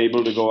 people are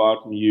able to go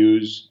out and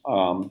use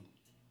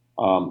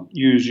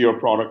your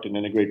product and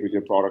integrate with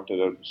your product.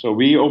 So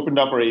we opened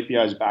up our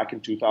APIs back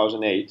in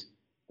 2008.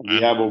 And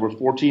we have over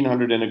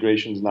 1,400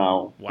 integrations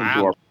now.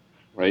 Wow.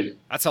 Right?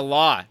 That's a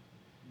lot.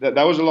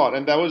 That was a lot.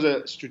 And that was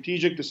a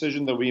strategic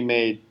decision that we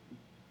made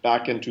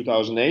back in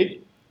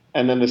 2008.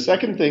 And then the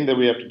second thing that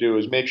we have to do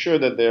is make sure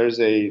that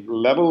there's a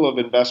level of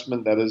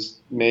investment that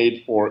is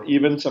made for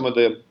even some of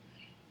the.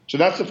 So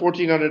that's the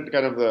 1,400,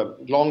 kind of the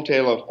long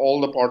tail of all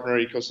the partner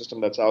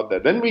ecosystem that's out there.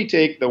 Then we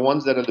take the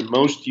ones that are the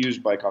most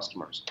used by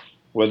customers,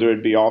 whether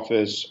it be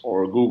Office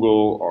or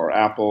Google or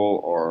Apple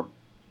or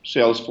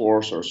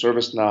Salesforce or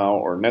ServiceNow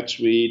or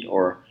NetSuite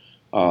or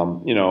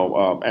and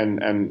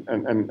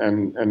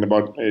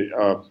about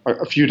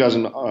a few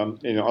dozen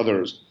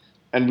others.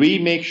 And we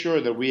make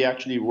sure that we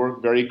actually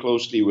work very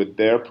closely with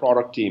their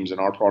product teams and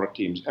our product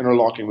teams,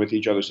 interlocking with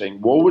each other, saying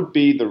what would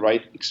be the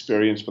right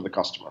experience for the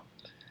customer.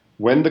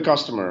 When the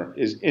customer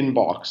is in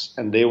Box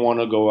and they want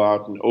to go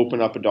out and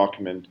open up a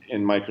document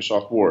in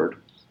Microsoft Word,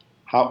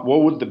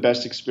 what would the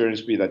best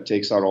experience be that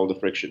takes out all the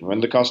friction?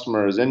 When the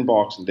customer is in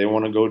Box and they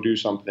want to go do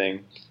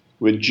something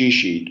with G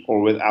Sheet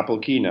or with Apple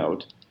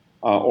Keynote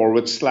or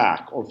with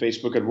Slack or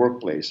Facebook at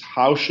Workplace,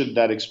 how should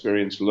that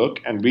experience look?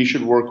 And we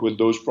should work with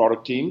those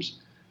product teams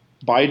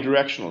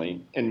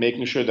bi-directionally in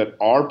making sure that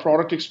our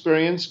product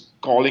experience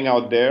calling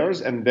out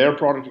theirs and their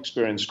product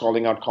experience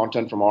calling out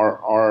content from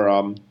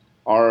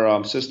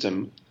our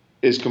system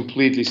is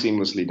completely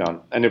seamlessly done.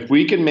 And if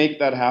we can make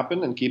that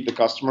happen and keep the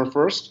customer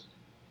first,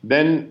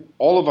 then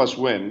all of us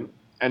win.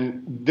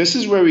 And this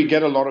is where we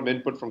get a lot of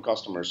input from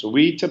customers. So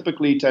we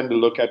typically tend to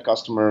look at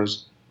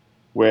customers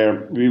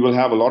where we will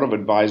have a lot of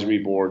advisory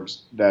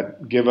boards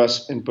that give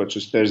us input.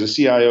 So there's a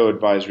CIO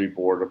advisory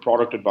board, a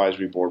product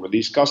advisory board, but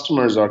these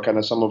customers are kind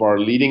of some of our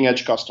leading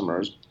edge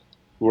customers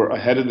who are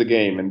ahead of the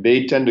game. And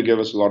they tend to give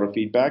us a lot of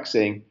feedback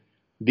saying,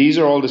 these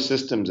are all the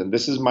systems and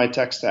this is my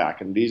tech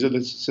stack and these are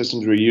the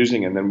systems we're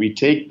using. And then we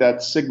take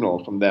that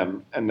signal from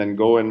them and then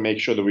go and make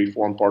sure that we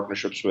form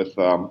partnerships with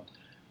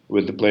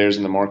the players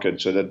in the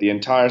market so that the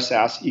entire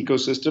SaaS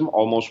ecosystem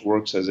almost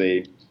works as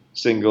a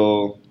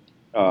single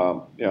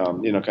kind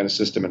of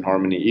system in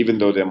harmony, even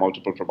though there are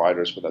multiple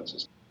providers for that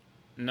system.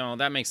 No,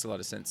 that makes a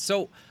lot of sense.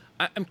 So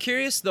I'm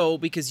curious, though,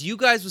 because you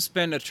guys will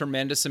spend a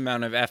tremendous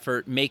amount of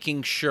effort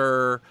making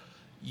sure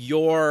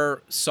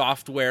your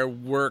software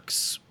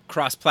works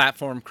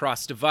cross-platform,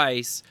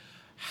 cross-device.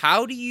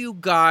 How do you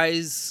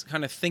guys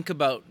kind of think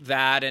about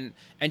that? And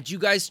do you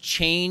guys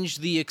change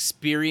the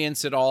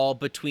experience at all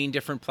between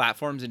different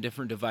platforms and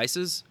different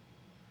devices?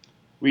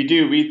 We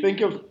do. We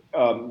think of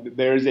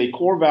there's a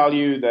core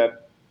value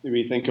that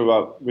we think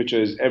about, which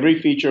is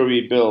every feature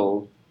we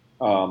build,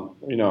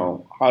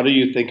 how do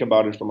you think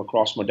about it from a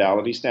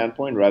cross-modality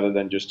standpoint rather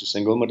than just a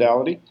single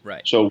modality?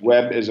 Right. So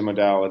web is a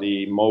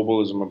modality,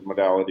 mobile is a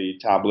modality,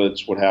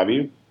 tablets, what have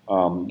you,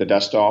 the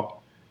desktop.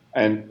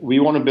 And we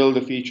want to build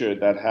a feature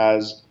that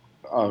has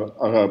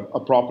a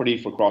property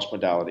for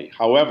cross-modality.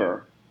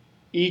 However,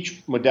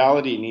 each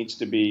modality needs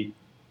to be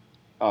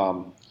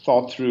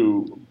thought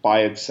through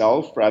by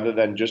itself rather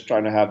than just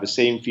trying to have the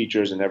same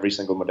features in every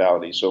single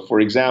modality. So for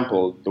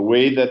example, the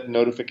way that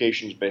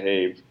notifications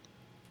behave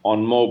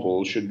on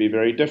mobile should be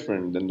very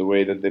different than the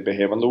way that they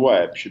behave on the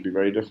web, should be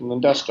very different than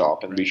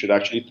desktop. And we should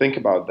actually think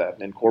about that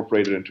and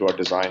incorporate it into our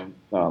design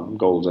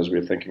goals as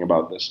we're thinking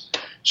about this.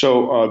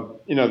 So,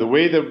 the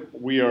way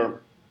that we are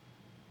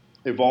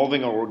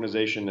evolving our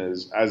organization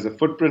is as the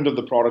footprint of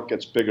the product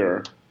gets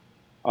bigger,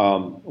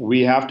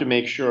 we have to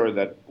make sure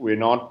that we're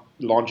not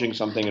launching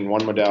something in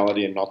one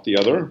modality and not the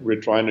other. We're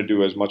trying to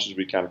do as much as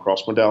we can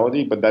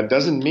cross-modality, but that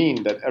doesn't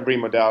mean that every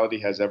modality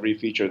has every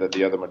feature that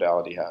the other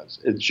modality has.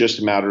 It's just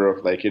a matter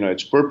of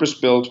it's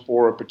purpose-built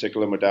for a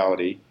particular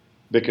modality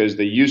because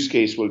the use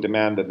case will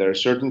demand that there are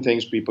certain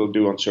things people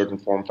do on certain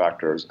form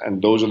factors, and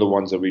those are the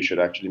ones that we should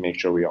actually make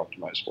sure we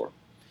optimize for.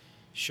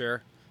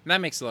 Sure. That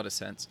makes a lot of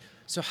sense.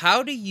 So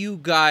how do you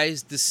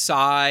guys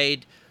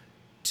decide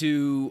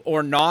to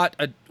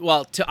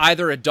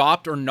either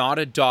adopt or not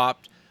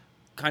adopt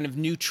kind of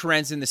new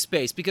trends in the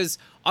space? Because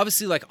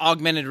obviously like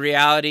augmented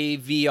reality,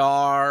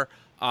 VR,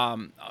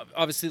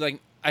 obviously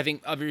like I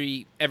think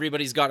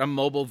everybody's got a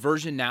mobile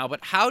version now, but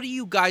how do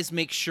you guys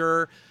make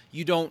sure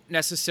you don't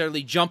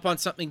necessarily jump on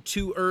something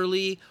too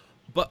early,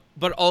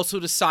 but also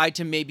decide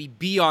to maybe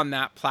be on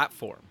that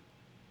platform?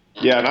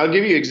 Yeah, and I'll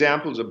give you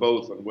examples of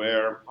both and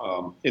where,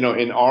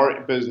 in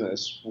our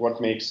business, what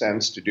makes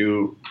sense to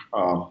do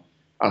on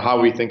how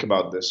we think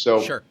about this.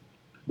 So sure.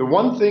 The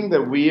one thing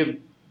that we have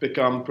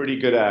become pretty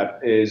good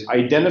at is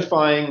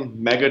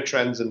identifying mega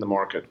trends in the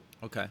market.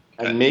 Okay.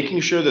 And making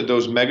sure that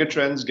those mega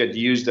trends get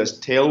used as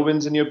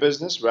tailwinds in your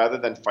business rather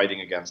than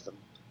fighting against them.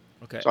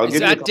 Okay. So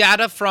is that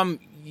data from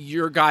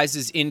your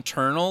guys'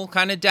 internal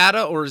kind of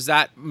data, or is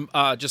that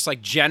just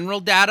like general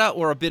data,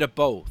 or a bit of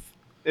both?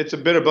 It's a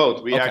bit of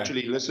both. We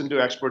actually listen to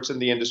experts in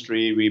the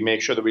industry. We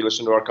make sure that we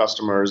listen to our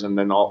customers, and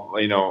then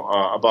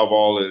above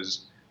all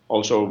is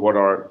also what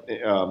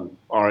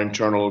our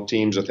internal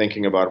teams are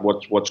thinking about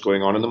what's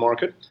going on in the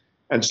market.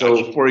 And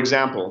so, for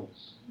example,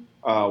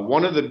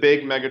 one of the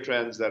big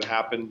megatrends that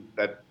happened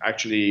that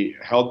actually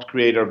helped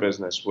create our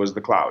business was the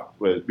cloud.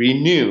 We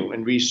knew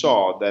and we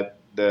saw that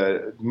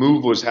the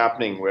move was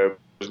happening where it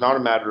was not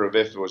a matter of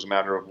if, it was a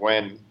matter of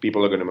when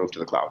people are going to move to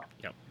the cloud.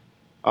 Yep.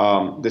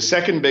 The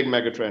second big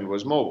megatrend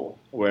was mobile,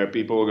 where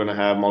people were going to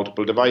have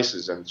multiple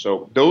devices. And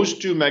so those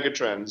two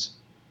megatrends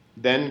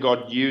then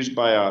got used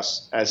by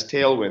us as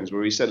tailwinds, where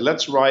we said,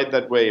 let's ride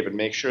that wave and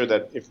make sure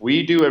that if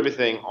we do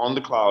everything on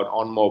the cloud,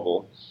 on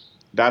mobile,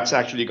 that's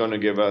actually going to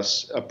give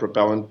us a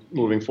propellant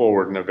moving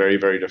forward in a very,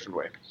 very different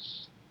way.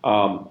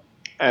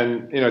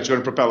 And it's going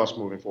to propel us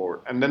moving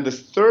forward. And then the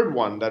third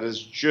one that is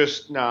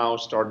just now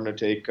starting to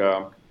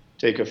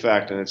take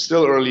effect, and it's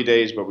still early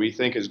days, but we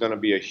think is going to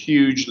be a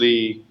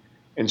hugely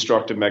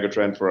instructive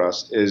megatrend for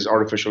us, is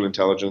artificial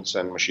intelligence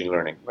and machine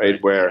learning,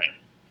 right? Where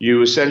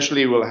you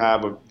essentially will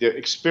have the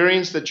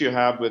experience that you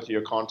have with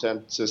your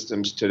content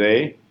systems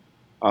today,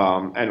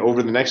 and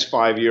over the next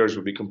 5 years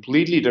will be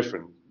completely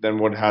different than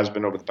what has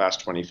been over the past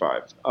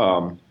 25.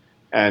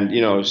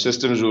 And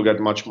systems will get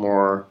much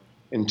more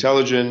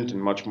intelligent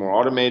and much more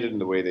automated in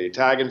the way they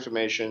tag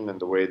information and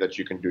the way that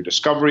you can do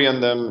discovery on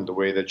them and the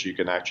way that you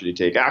can actually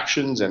take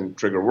actions and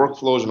trigger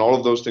workflows, and all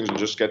of those things will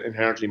just get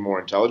inherently more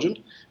intelligent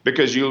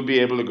because you'll be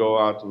able to go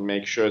out and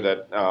make sure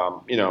that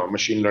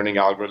machine learning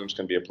algorithms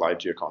can be applied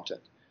to your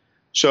content.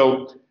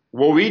 So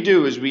what we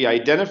do is we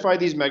identify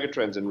these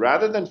megatrends, and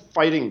rather than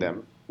fighting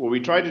them, what we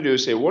try to do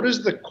is say, what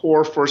is the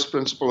core first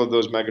principle of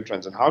those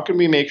megatrends, and how can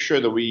we make sure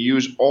that we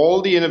use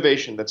all the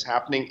innovation that's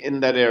happening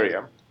in that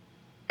area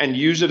and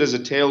use it as a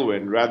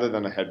tailwind rather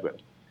than a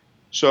headwind?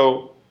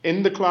 So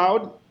in the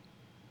cloud,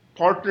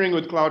 partnering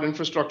with cloud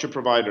infrastructure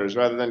providers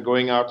rather than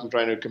going out and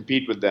trying to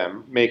compete with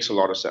them makes a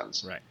lot of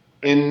sense. Right.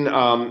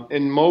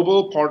 In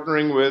mobile,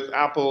 partnering with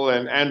Apple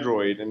and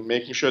Android and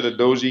making sure that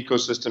those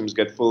ecosystems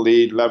get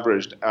fully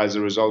leveraged as a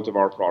result of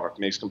our product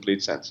makes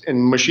complete sense.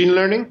 In machine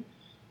learning,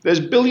 there's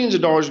billions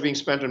of dollars being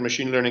spent on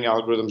machine learning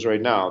algorithms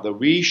right now that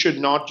we should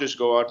not just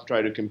go out and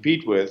try to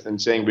compete with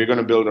and saying we're going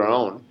to build our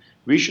own.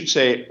 We should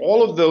say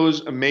all of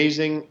those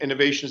amazing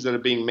innovations that are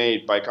being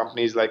made by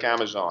companies like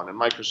Amazon and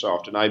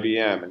Microsoft and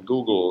IBM and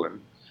Google,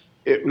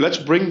 let's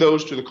bring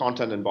those to the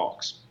content in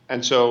Box.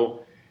 And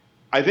so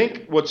I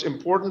think what's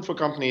important for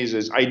companies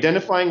is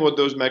identifying what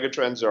those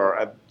megatrends are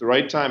at the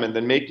right time and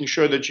then making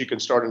sure that you can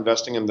start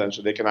investing in them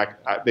so they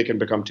can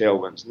become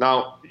tailwinds.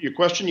 Now, your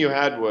question you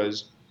had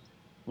was,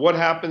 what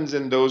happens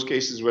in those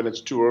cases when it's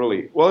too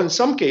early? Well, in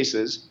some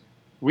cases,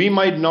 we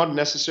might not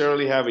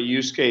necessarily have a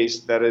use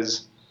case that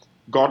has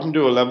gotten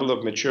to a level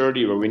of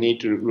maturity where we need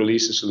to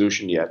release a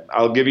solution yet.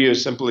 I'll give you a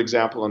simple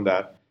example on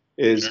that.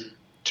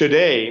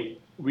 Today,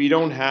 we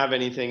don't have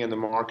anything in the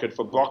market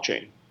for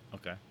blockchain.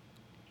 Okay.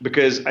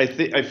 Because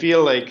I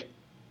feel like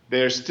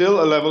there's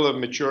still a level of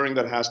maturing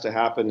that has to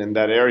happen in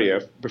that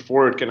area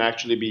before it can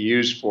actually be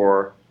used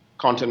for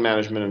content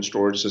management and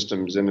storage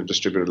systems in a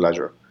distributed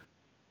ledger.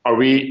 Are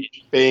we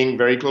paying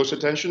very close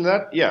attention to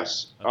that?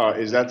 Yes.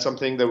 Is that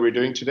something that we're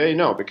doing today?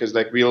 No, because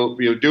we'll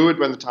do it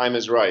when the time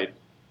is right.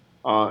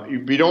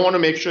 We don't want to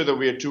make sure that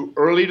we are too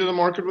early to the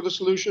market with a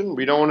solution.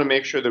 We don't want to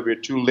make sure that we're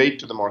too late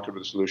to the market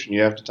with a solution.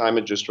 You have to time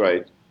it just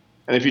right.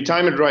 And if you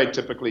time it right,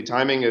 typically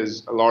timing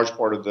is a large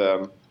part of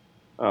the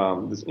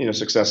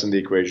success in the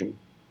equation.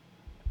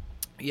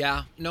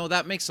 Yeah, no,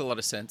 that makes a lot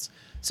of sense.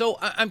 So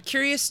I'm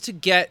curious to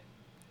get,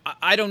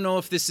 I don't know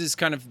if this is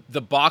kind of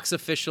the Box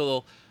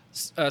official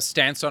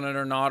stance on it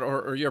or not,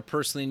 or you're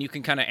personally, and you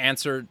can kind of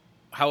answer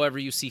however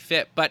you see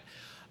fit. But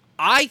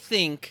I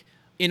think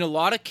in a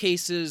lot of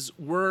cases,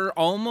 we're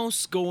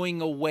almost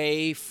going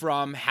away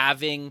from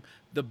having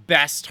the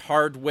best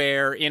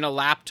hardware in a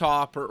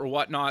laptop or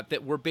whatnot,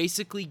 that we're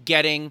basically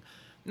getting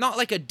not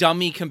like a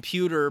dummy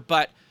computer,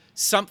 but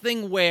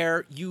something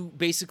where you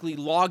basically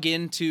log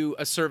into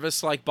a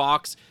service like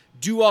Box,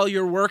 do all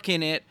your work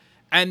in it,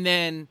 and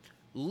then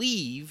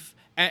leave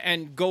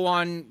and go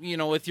on,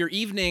 with your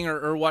evening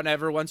or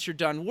whatever once you're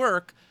done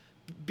work,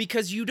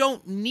 because you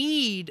don't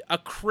need a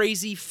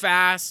crazy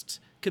fast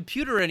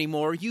computer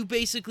anymore. You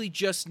basically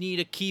just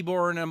need a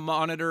keyboard and a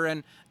monitor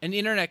and an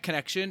internet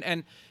connection,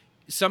 and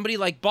somebody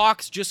like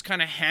Box just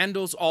kind of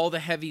handles all the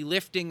heavy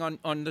lifting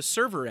on the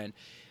server end.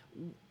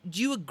 Do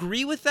you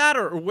agree with that,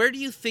 or where do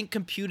you think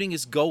computing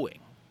is going?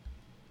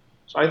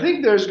 So I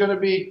think there's going to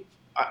be,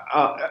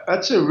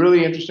 that's a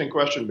really interesting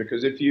question,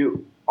 because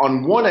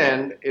on one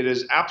end, it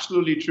is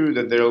absolutely true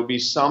that there will be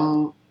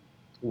some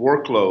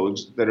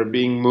workloads that are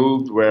being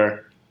moved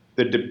where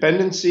the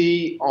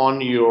dependency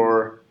on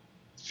your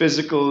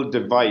physical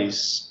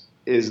device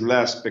is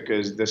less,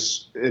 because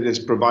it is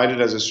provided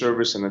as a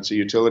service, and it's a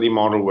utility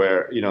model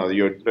where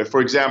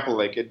for example,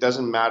 like, it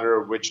doesn't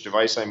matter which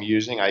device I'm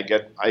using, I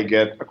get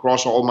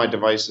across all my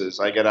devices,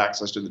 I get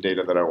access to the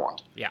data that I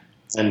want. Yeah.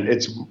 And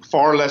it's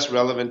far less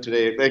relevant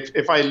today. Like,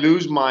 if I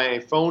lose my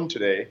phone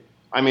today,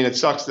 I mean, it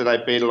sucks that I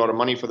paid a lot of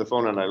money for the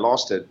phone and I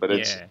lost it, but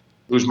it's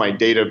lose my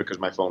data because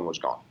my phone was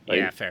gone. Right?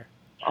 Yeah, fair.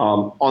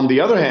 On the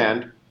other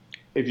hand,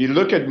 if you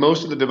look at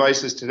most of the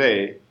devices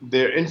today,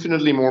 they're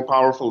infinitely more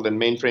powerful than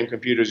mainframe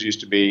computers used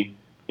to be,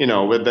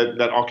 with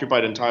that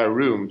occupied entire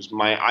rooms.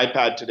 My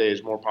iPad today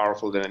is more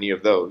powerful than any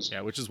of those.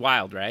 Yeah, which is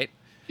wild, right?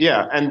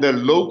 Yeah, and the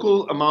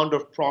local amount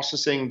of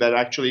processing that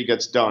actually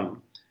gets done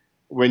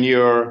when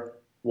you're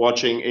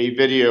watching a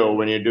video,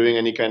 when you're doing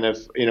any kind of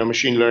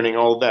machine learning,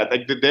 all that,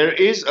 like, there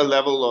is a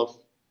level of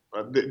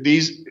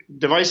these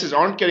devices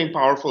aren't getting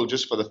powerful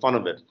just for the fun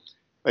of it.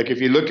 Like, if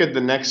you look at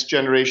the next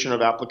generation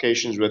of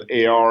applications with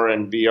AR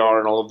and VR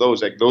and all of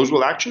those, like, those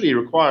will actually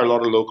require a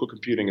lot of local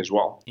computing as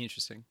well.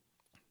 Interesting.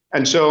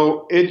 And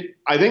so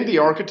I think the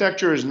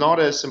architecture is not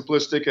as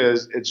simplistic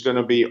as it's going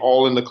to be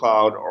all in the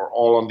cloud or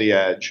all on the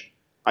edge.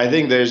 I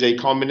think there's a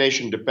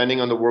combination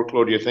depending on the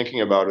workload you're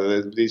thinking about.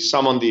 There's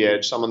some on the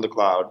edge, some on the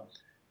cloud.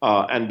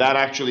 And that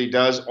actually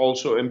does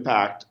also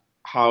impact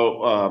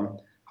how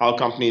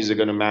companies are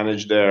going to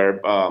manage their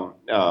kind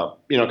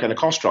of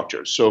cost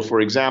structures. So,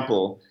 for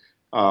example,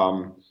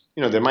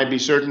 there might be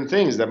certain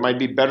things that might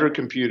be better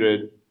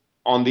computed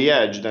on the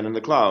edge than in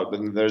the cloud.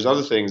 And there's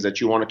other things that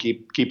you want to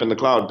keep in the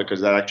cloud,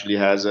 because that actually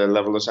has a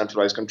level of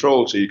centralized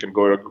control, so you can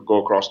go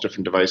across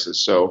different devices.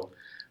 So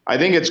I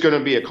think it's going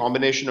to be a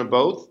combination of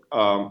both.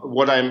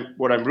 What I'm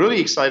really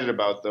excited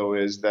about, though,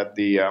 is that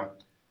the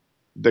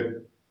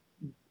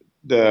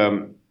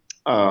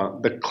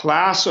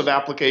class of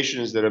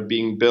applications that are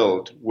being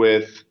built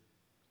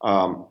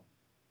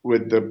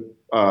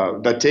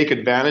that take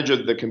advantage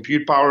of the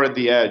compute power at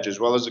the edge as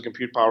well as the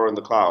compute power in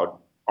the cloud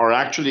are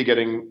actually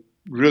getting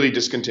really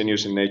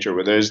discontinuous in nature,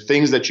 where there's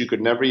things that you could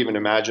never even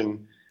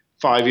imagine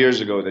 5 years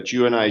ago that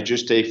you and I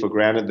just take for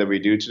granted that we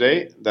do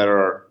today, that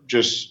are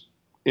just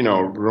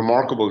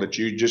remarkable, that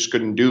you just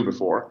couldn't do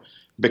before,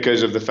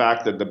 because of the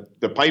fact that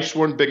the pipes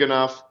weren't big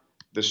enough,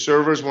 the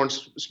servers weren't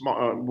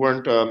strong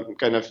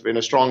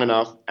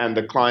enough, and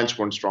the clients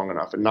weren't strong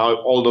enough. And now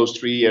all those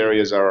three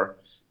areas are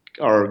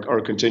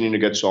continuing to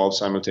get solved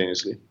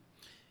simultaneously.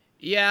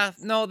 Yeah,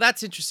 no,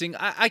 that's interesting.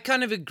 I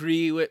kind of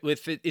agree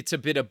with it. It's a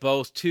bit of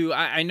both too.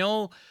 I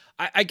know.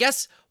 I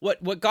guess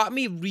what got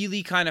me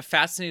really kind of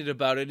fascinated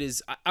about it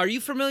is, are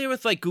you familiar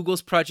with like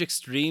Google's Project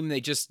Stream?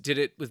 They just did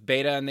it with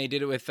beta, and they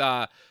did it with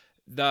the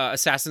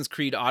Assassin's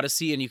Creed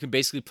Odyssey, and you can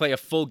basically play a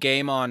full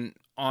game on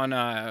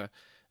a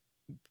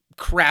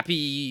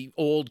crappy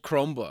old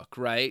Chromebook,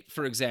 right?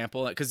 For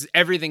example, because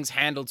everything's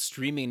handled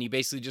streaming, and you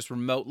basically just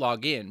remote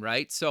log in,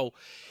 right? So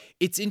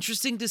it's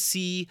interesting to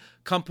see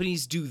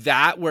companies do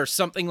that, where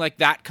something like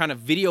that kind of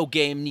video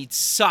game needs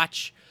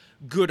such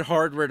good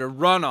hardware to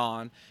run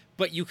on,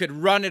 but you could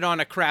run it on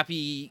a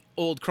crappy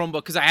old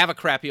Chromebook, because I have a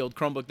crappy old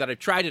Chromebook that I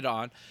tried it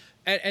on.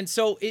 And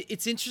so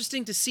it's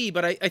interesting to see,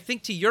 but I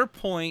think, to your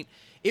point,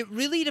 it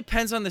really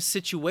depends on the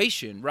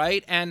situation,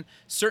 right? And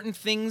certain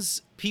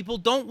things people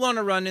don't want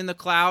to run in the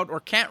cloud or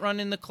can't run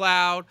in the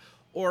cloud,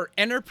 or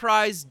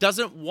enterprise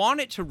doesn't want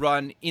it to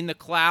run in the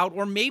cloud,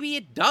 or maybe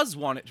it does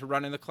want it to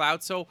run in the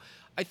cloud. So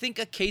I think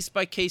a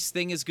case-by-case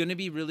thing is going to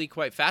be really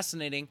quite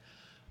fascinating.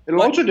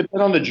 It'll also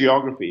depend on the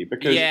geography,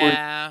 because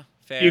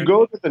fair. You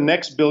go to the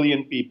next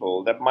billion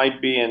people that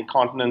might be in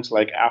continents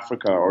like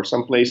Africa or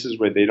some places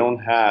where they don't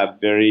have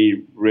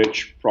very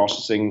rich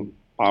processing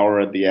power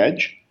at the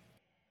edge.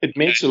 It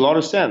makes a lot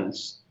of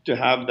sense to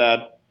have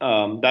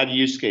that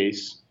use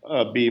case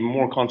be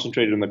more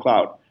concentrated in the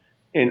cloud.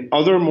 In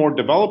other more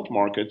developed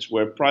markets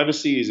where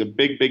privacy is a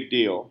big, big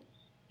deal,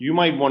 you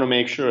might want to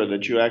make sure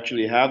that you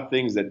actually have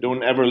things that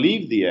don't ever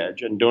leave the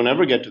edge and don't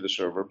ever get to the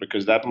server,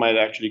 because that might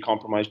actually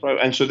compromise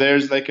privacy. And so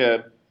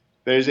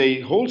there's a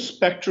whole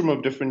spectrum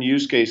of different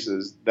use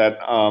cases that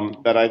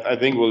I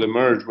think will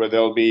emerge, where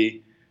there will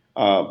be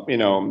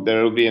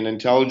an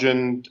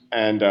intelligent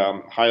and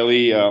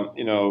highly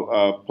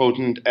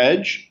potent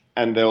edge,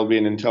 and there will be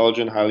an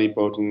intelligent, highly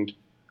potent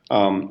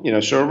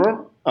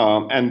server,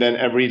 and then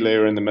every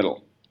layer in the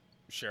middle.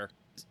 Sure.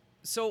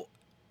 So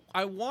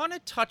I want to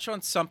touch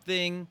on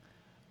something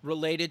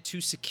related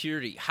to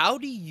security. How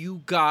do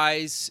you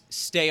guys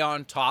stay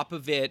on top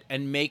of it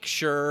and make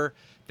sure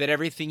that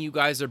everything you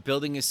guys are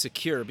building is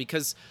secure?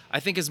 Because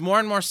I think as more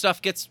and more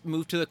stuff gets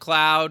moved to the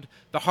cloud,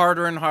 the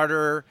harder and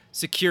harder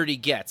security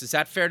gets. Is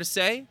that fair to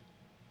say?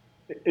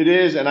 It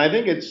is, and I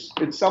think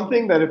it's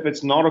something that if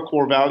it's not a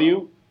core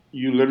value,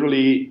 you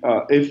literally,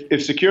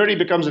 if security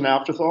becomes an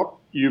afterthought,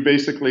 you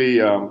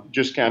basically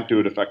just can't do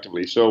it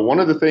effectively. So one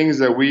of the things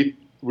that we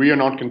are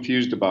not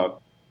confused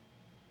about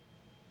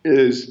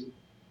is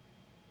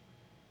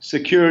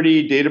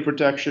security, data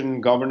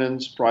protection,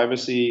 governance,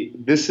 privacy.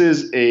 This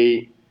is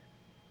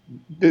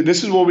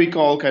what we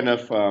call kind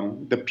of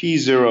the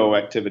P0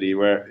 activity,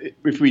 where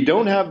if we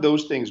don't have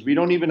those things, we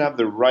don't even have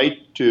the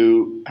right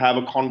to have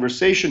a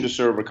conversation to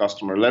serve a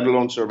customer, let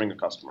alone serving a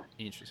customer.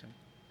 Interesting.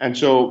 And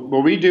so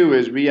what we do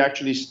is we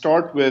actually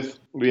start with,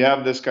 we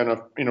have this kind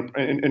of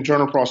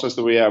internal process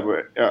that we have.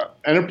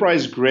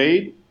 Enterprise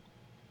grade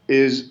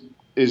is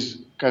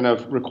kind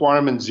of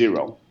requirement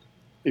 0.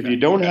 If you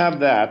don't have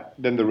that,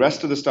 then the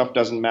rest of the stuff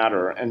doesn't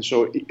matter. And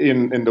so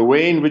in the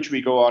way in which we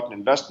go out and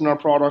invest in our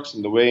products,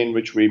 in the way in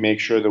which we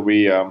make sure that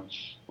we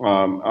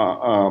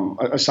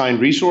assign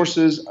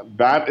resources,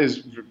 that is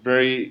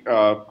very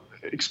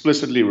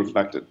explicitly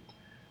reflected.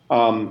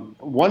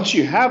 Once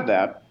you have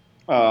that,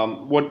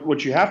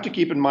 what you have to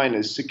keep in mind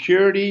is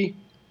security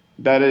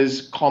that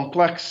is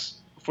complex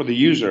for the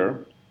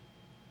user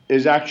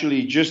is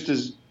actually just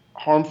as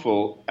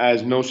harmful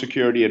as no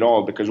security at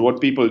all, because what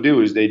people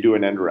do is they do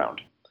an end around.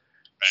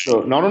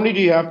 So not only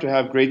do you have to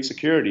have great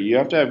security, you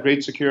have to have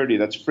great security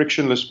that's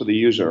frictionless for the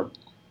user.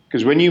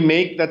 Because when you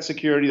make that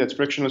security that's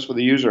frictionless for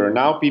the user,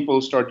 now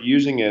people start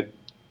using it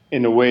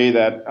in a way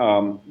that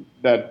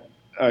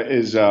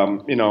is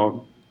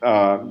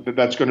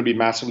that's going to be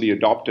massively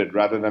adopted,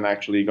 rather than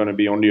actually going to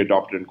be only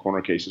adopted in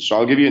corner cases. So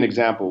I'll give you an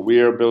example. We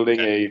are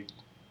building a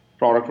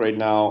product right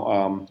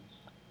now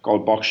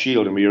called Box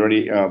Shield, and we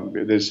already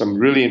there's some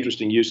really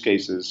interesting use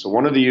cases. So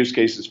one of the use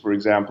cases, for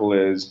example,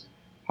 is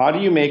how do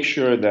you make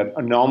sure that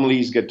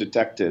anomalies get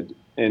detected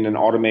in an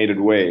automated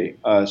way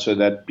so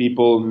that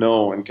people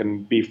know and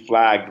can be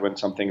flagged when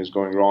something is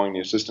going wrong in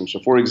your system? So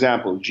for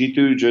example,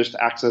 Jeetu just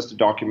accessed a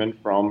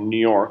document from New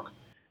York,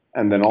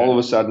 and then all of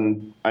a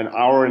sudden, an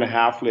hour and a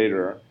half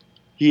later,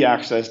 he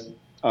accessed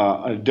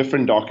a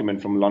different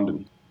document from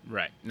London.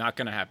 Right. Not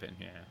going to happen.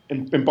 Yeah.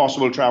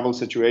 Impossible travel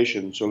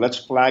situation. So let's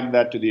flag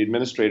that to the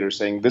administrator,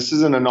 saying, this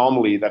is an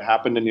anomaly that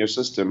happened in your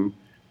system.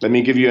 Let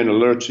me give you an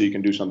alert so you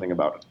can do something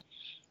about it.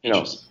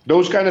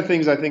 Those kind of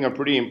things I think are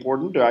pretty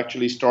important to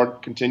actually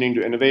start continuing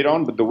to innovate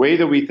on. But the way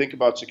that we think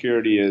about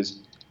security is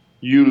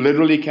you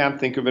literally can't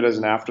think of it as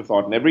an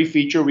afterthought. And every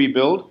feature we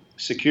build,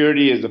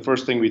 security is the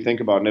first thing we think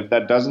about. And if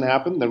that doesn't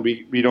happen, then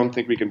we don't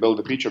think we can build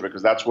the feature,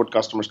 because that's what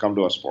customers come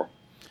to us for.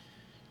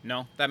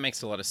 No, that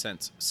makes a lot of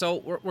sense. So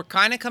we're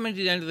kind of coming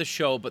to the end of the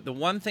show, but the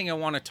one thing I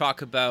want to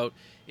talk about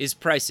is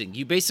pricing.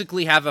 You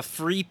basically have a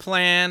free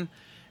plan,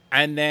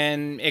 and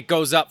then it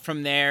goes up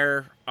from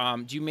there.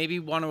 Do you maybe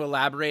want to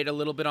elaborate a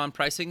little bit on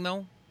pricing,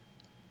 though?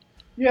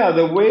 Yeah,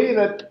 the way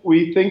that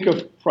we think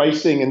of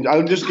pricing, and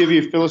I'll just give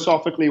you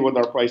philosophically what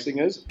our pricing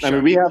is. Sure. I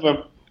mean, we have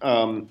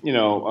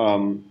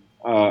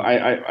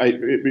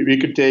we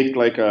could take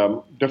like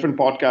a different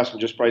podcast on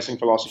just pricing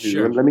philosophy.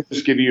 Sure. Let me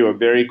just give you a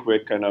very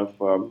quick kind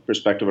of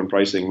perspective on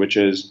pricing, which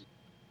is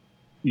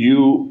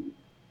we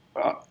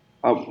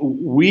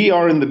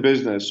are in the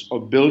business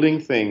of building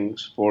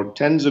things for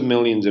tens of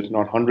millions, if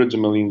not hundreds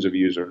of millions of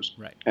users,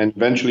 right, and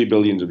eventually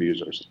billions of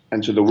users.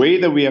 And so the way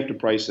that we have to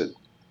price it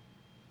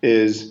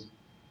is,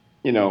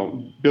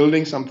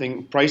 building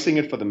something, pricing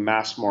it for the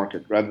mass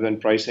market rather than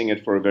pricing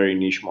it for a very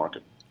niche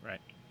market.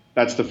 Right.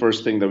 That's the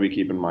first thing that we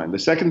keep in mind. The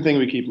second thing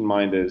we keep in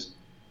mind is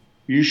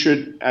you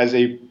should, as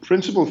a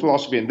principal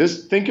philosophy, and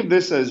think of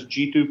this as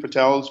Jeetu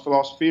Patel's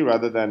philosophy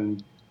rather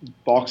than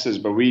Box's,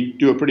 but we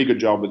do a pretty good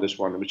job with this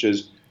one, which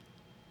is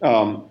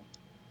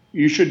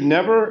you should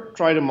never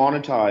try to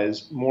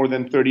monetize more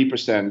than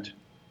 30%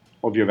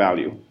 of your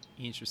value.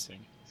 Interesting.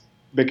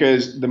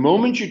 Because the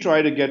moment you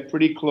try to get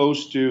pretty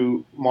close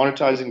to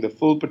monetizing the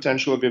full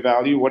potential of your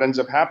value, what ends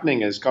up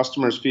happening is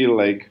customers feel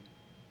like,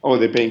 oh,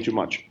 they're paying too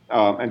much.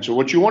 And so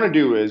what you want to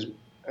do is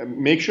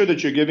make sure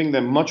that you're giving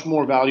them much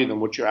more value than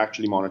what you're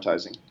actually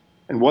monetizing.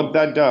 And what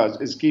that does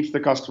is keeps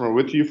the customer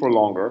with you for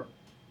longer,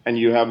 and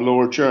you have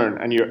lower churn,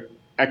 and your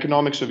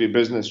economics of your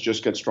business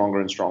just get stronger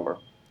and stronger.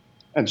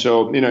 And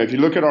so, if you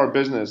look at our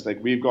business, like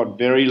we've got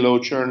very low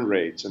churn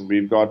rates and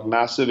we've got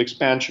massive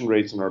expansion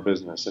rates in our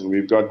business and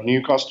we've got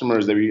new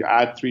customers that we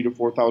add 3,000 to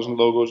 4,000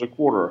 logos a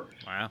quarter.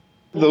 Wow.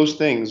 Those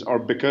things are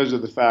because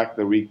of the fact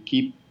that we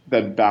keep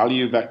that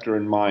value vector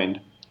in mind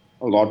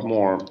a lot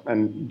more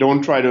and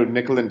don't try to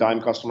nickel and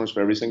dime customers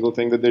for every single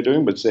thing that they're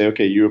doing, but say,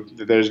 okay,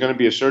 there's going to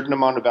be a certain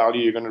amount of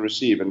value you're going to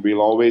receive and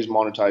we'll always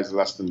monetize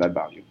less than that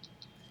value.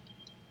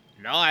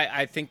 No,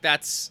 I think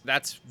that's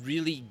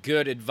really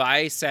good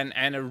advice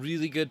and a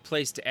really good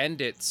place to end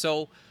it.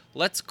 So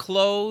let's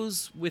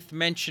close with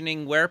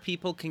mentioning where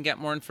people can get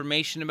more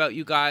information about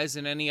you guys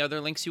and any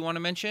other links you want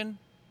to mention.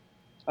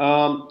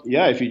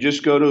 If you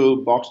just go to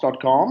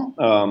box.com,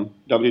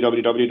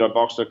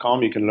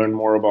 www.box.com, you can learn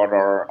more about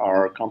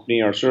our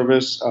company, our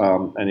service.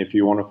 And if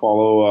you want to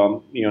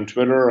follow me on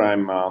Twitter,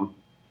 I'm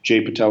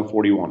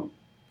Patel41.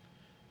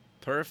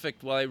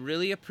 Perfect. Well, I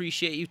really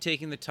appreciate you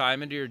taking the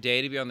time into your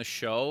day to be on the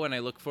show, and I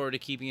look forward to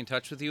keeping in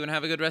touch with you, and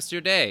have a good rest of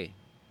your day.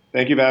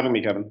 Thank you for having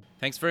me, Kevin.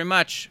 Thanks very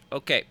much.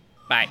 Okay,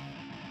 bye.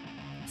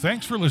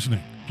 Thanks for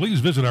listening. Please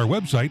visit our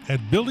website at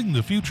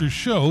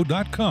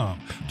buildingthefutureshow.com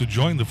to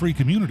join the free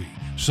community,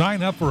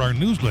 sign up for our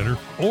newsletter,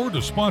 or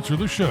to sponsor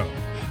the show.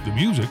 The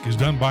music is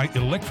done by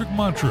Electric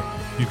Mantra.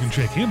 You can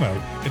check him out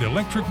at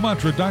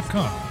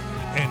electricmantra.com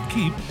and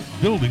keep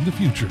building the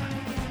future.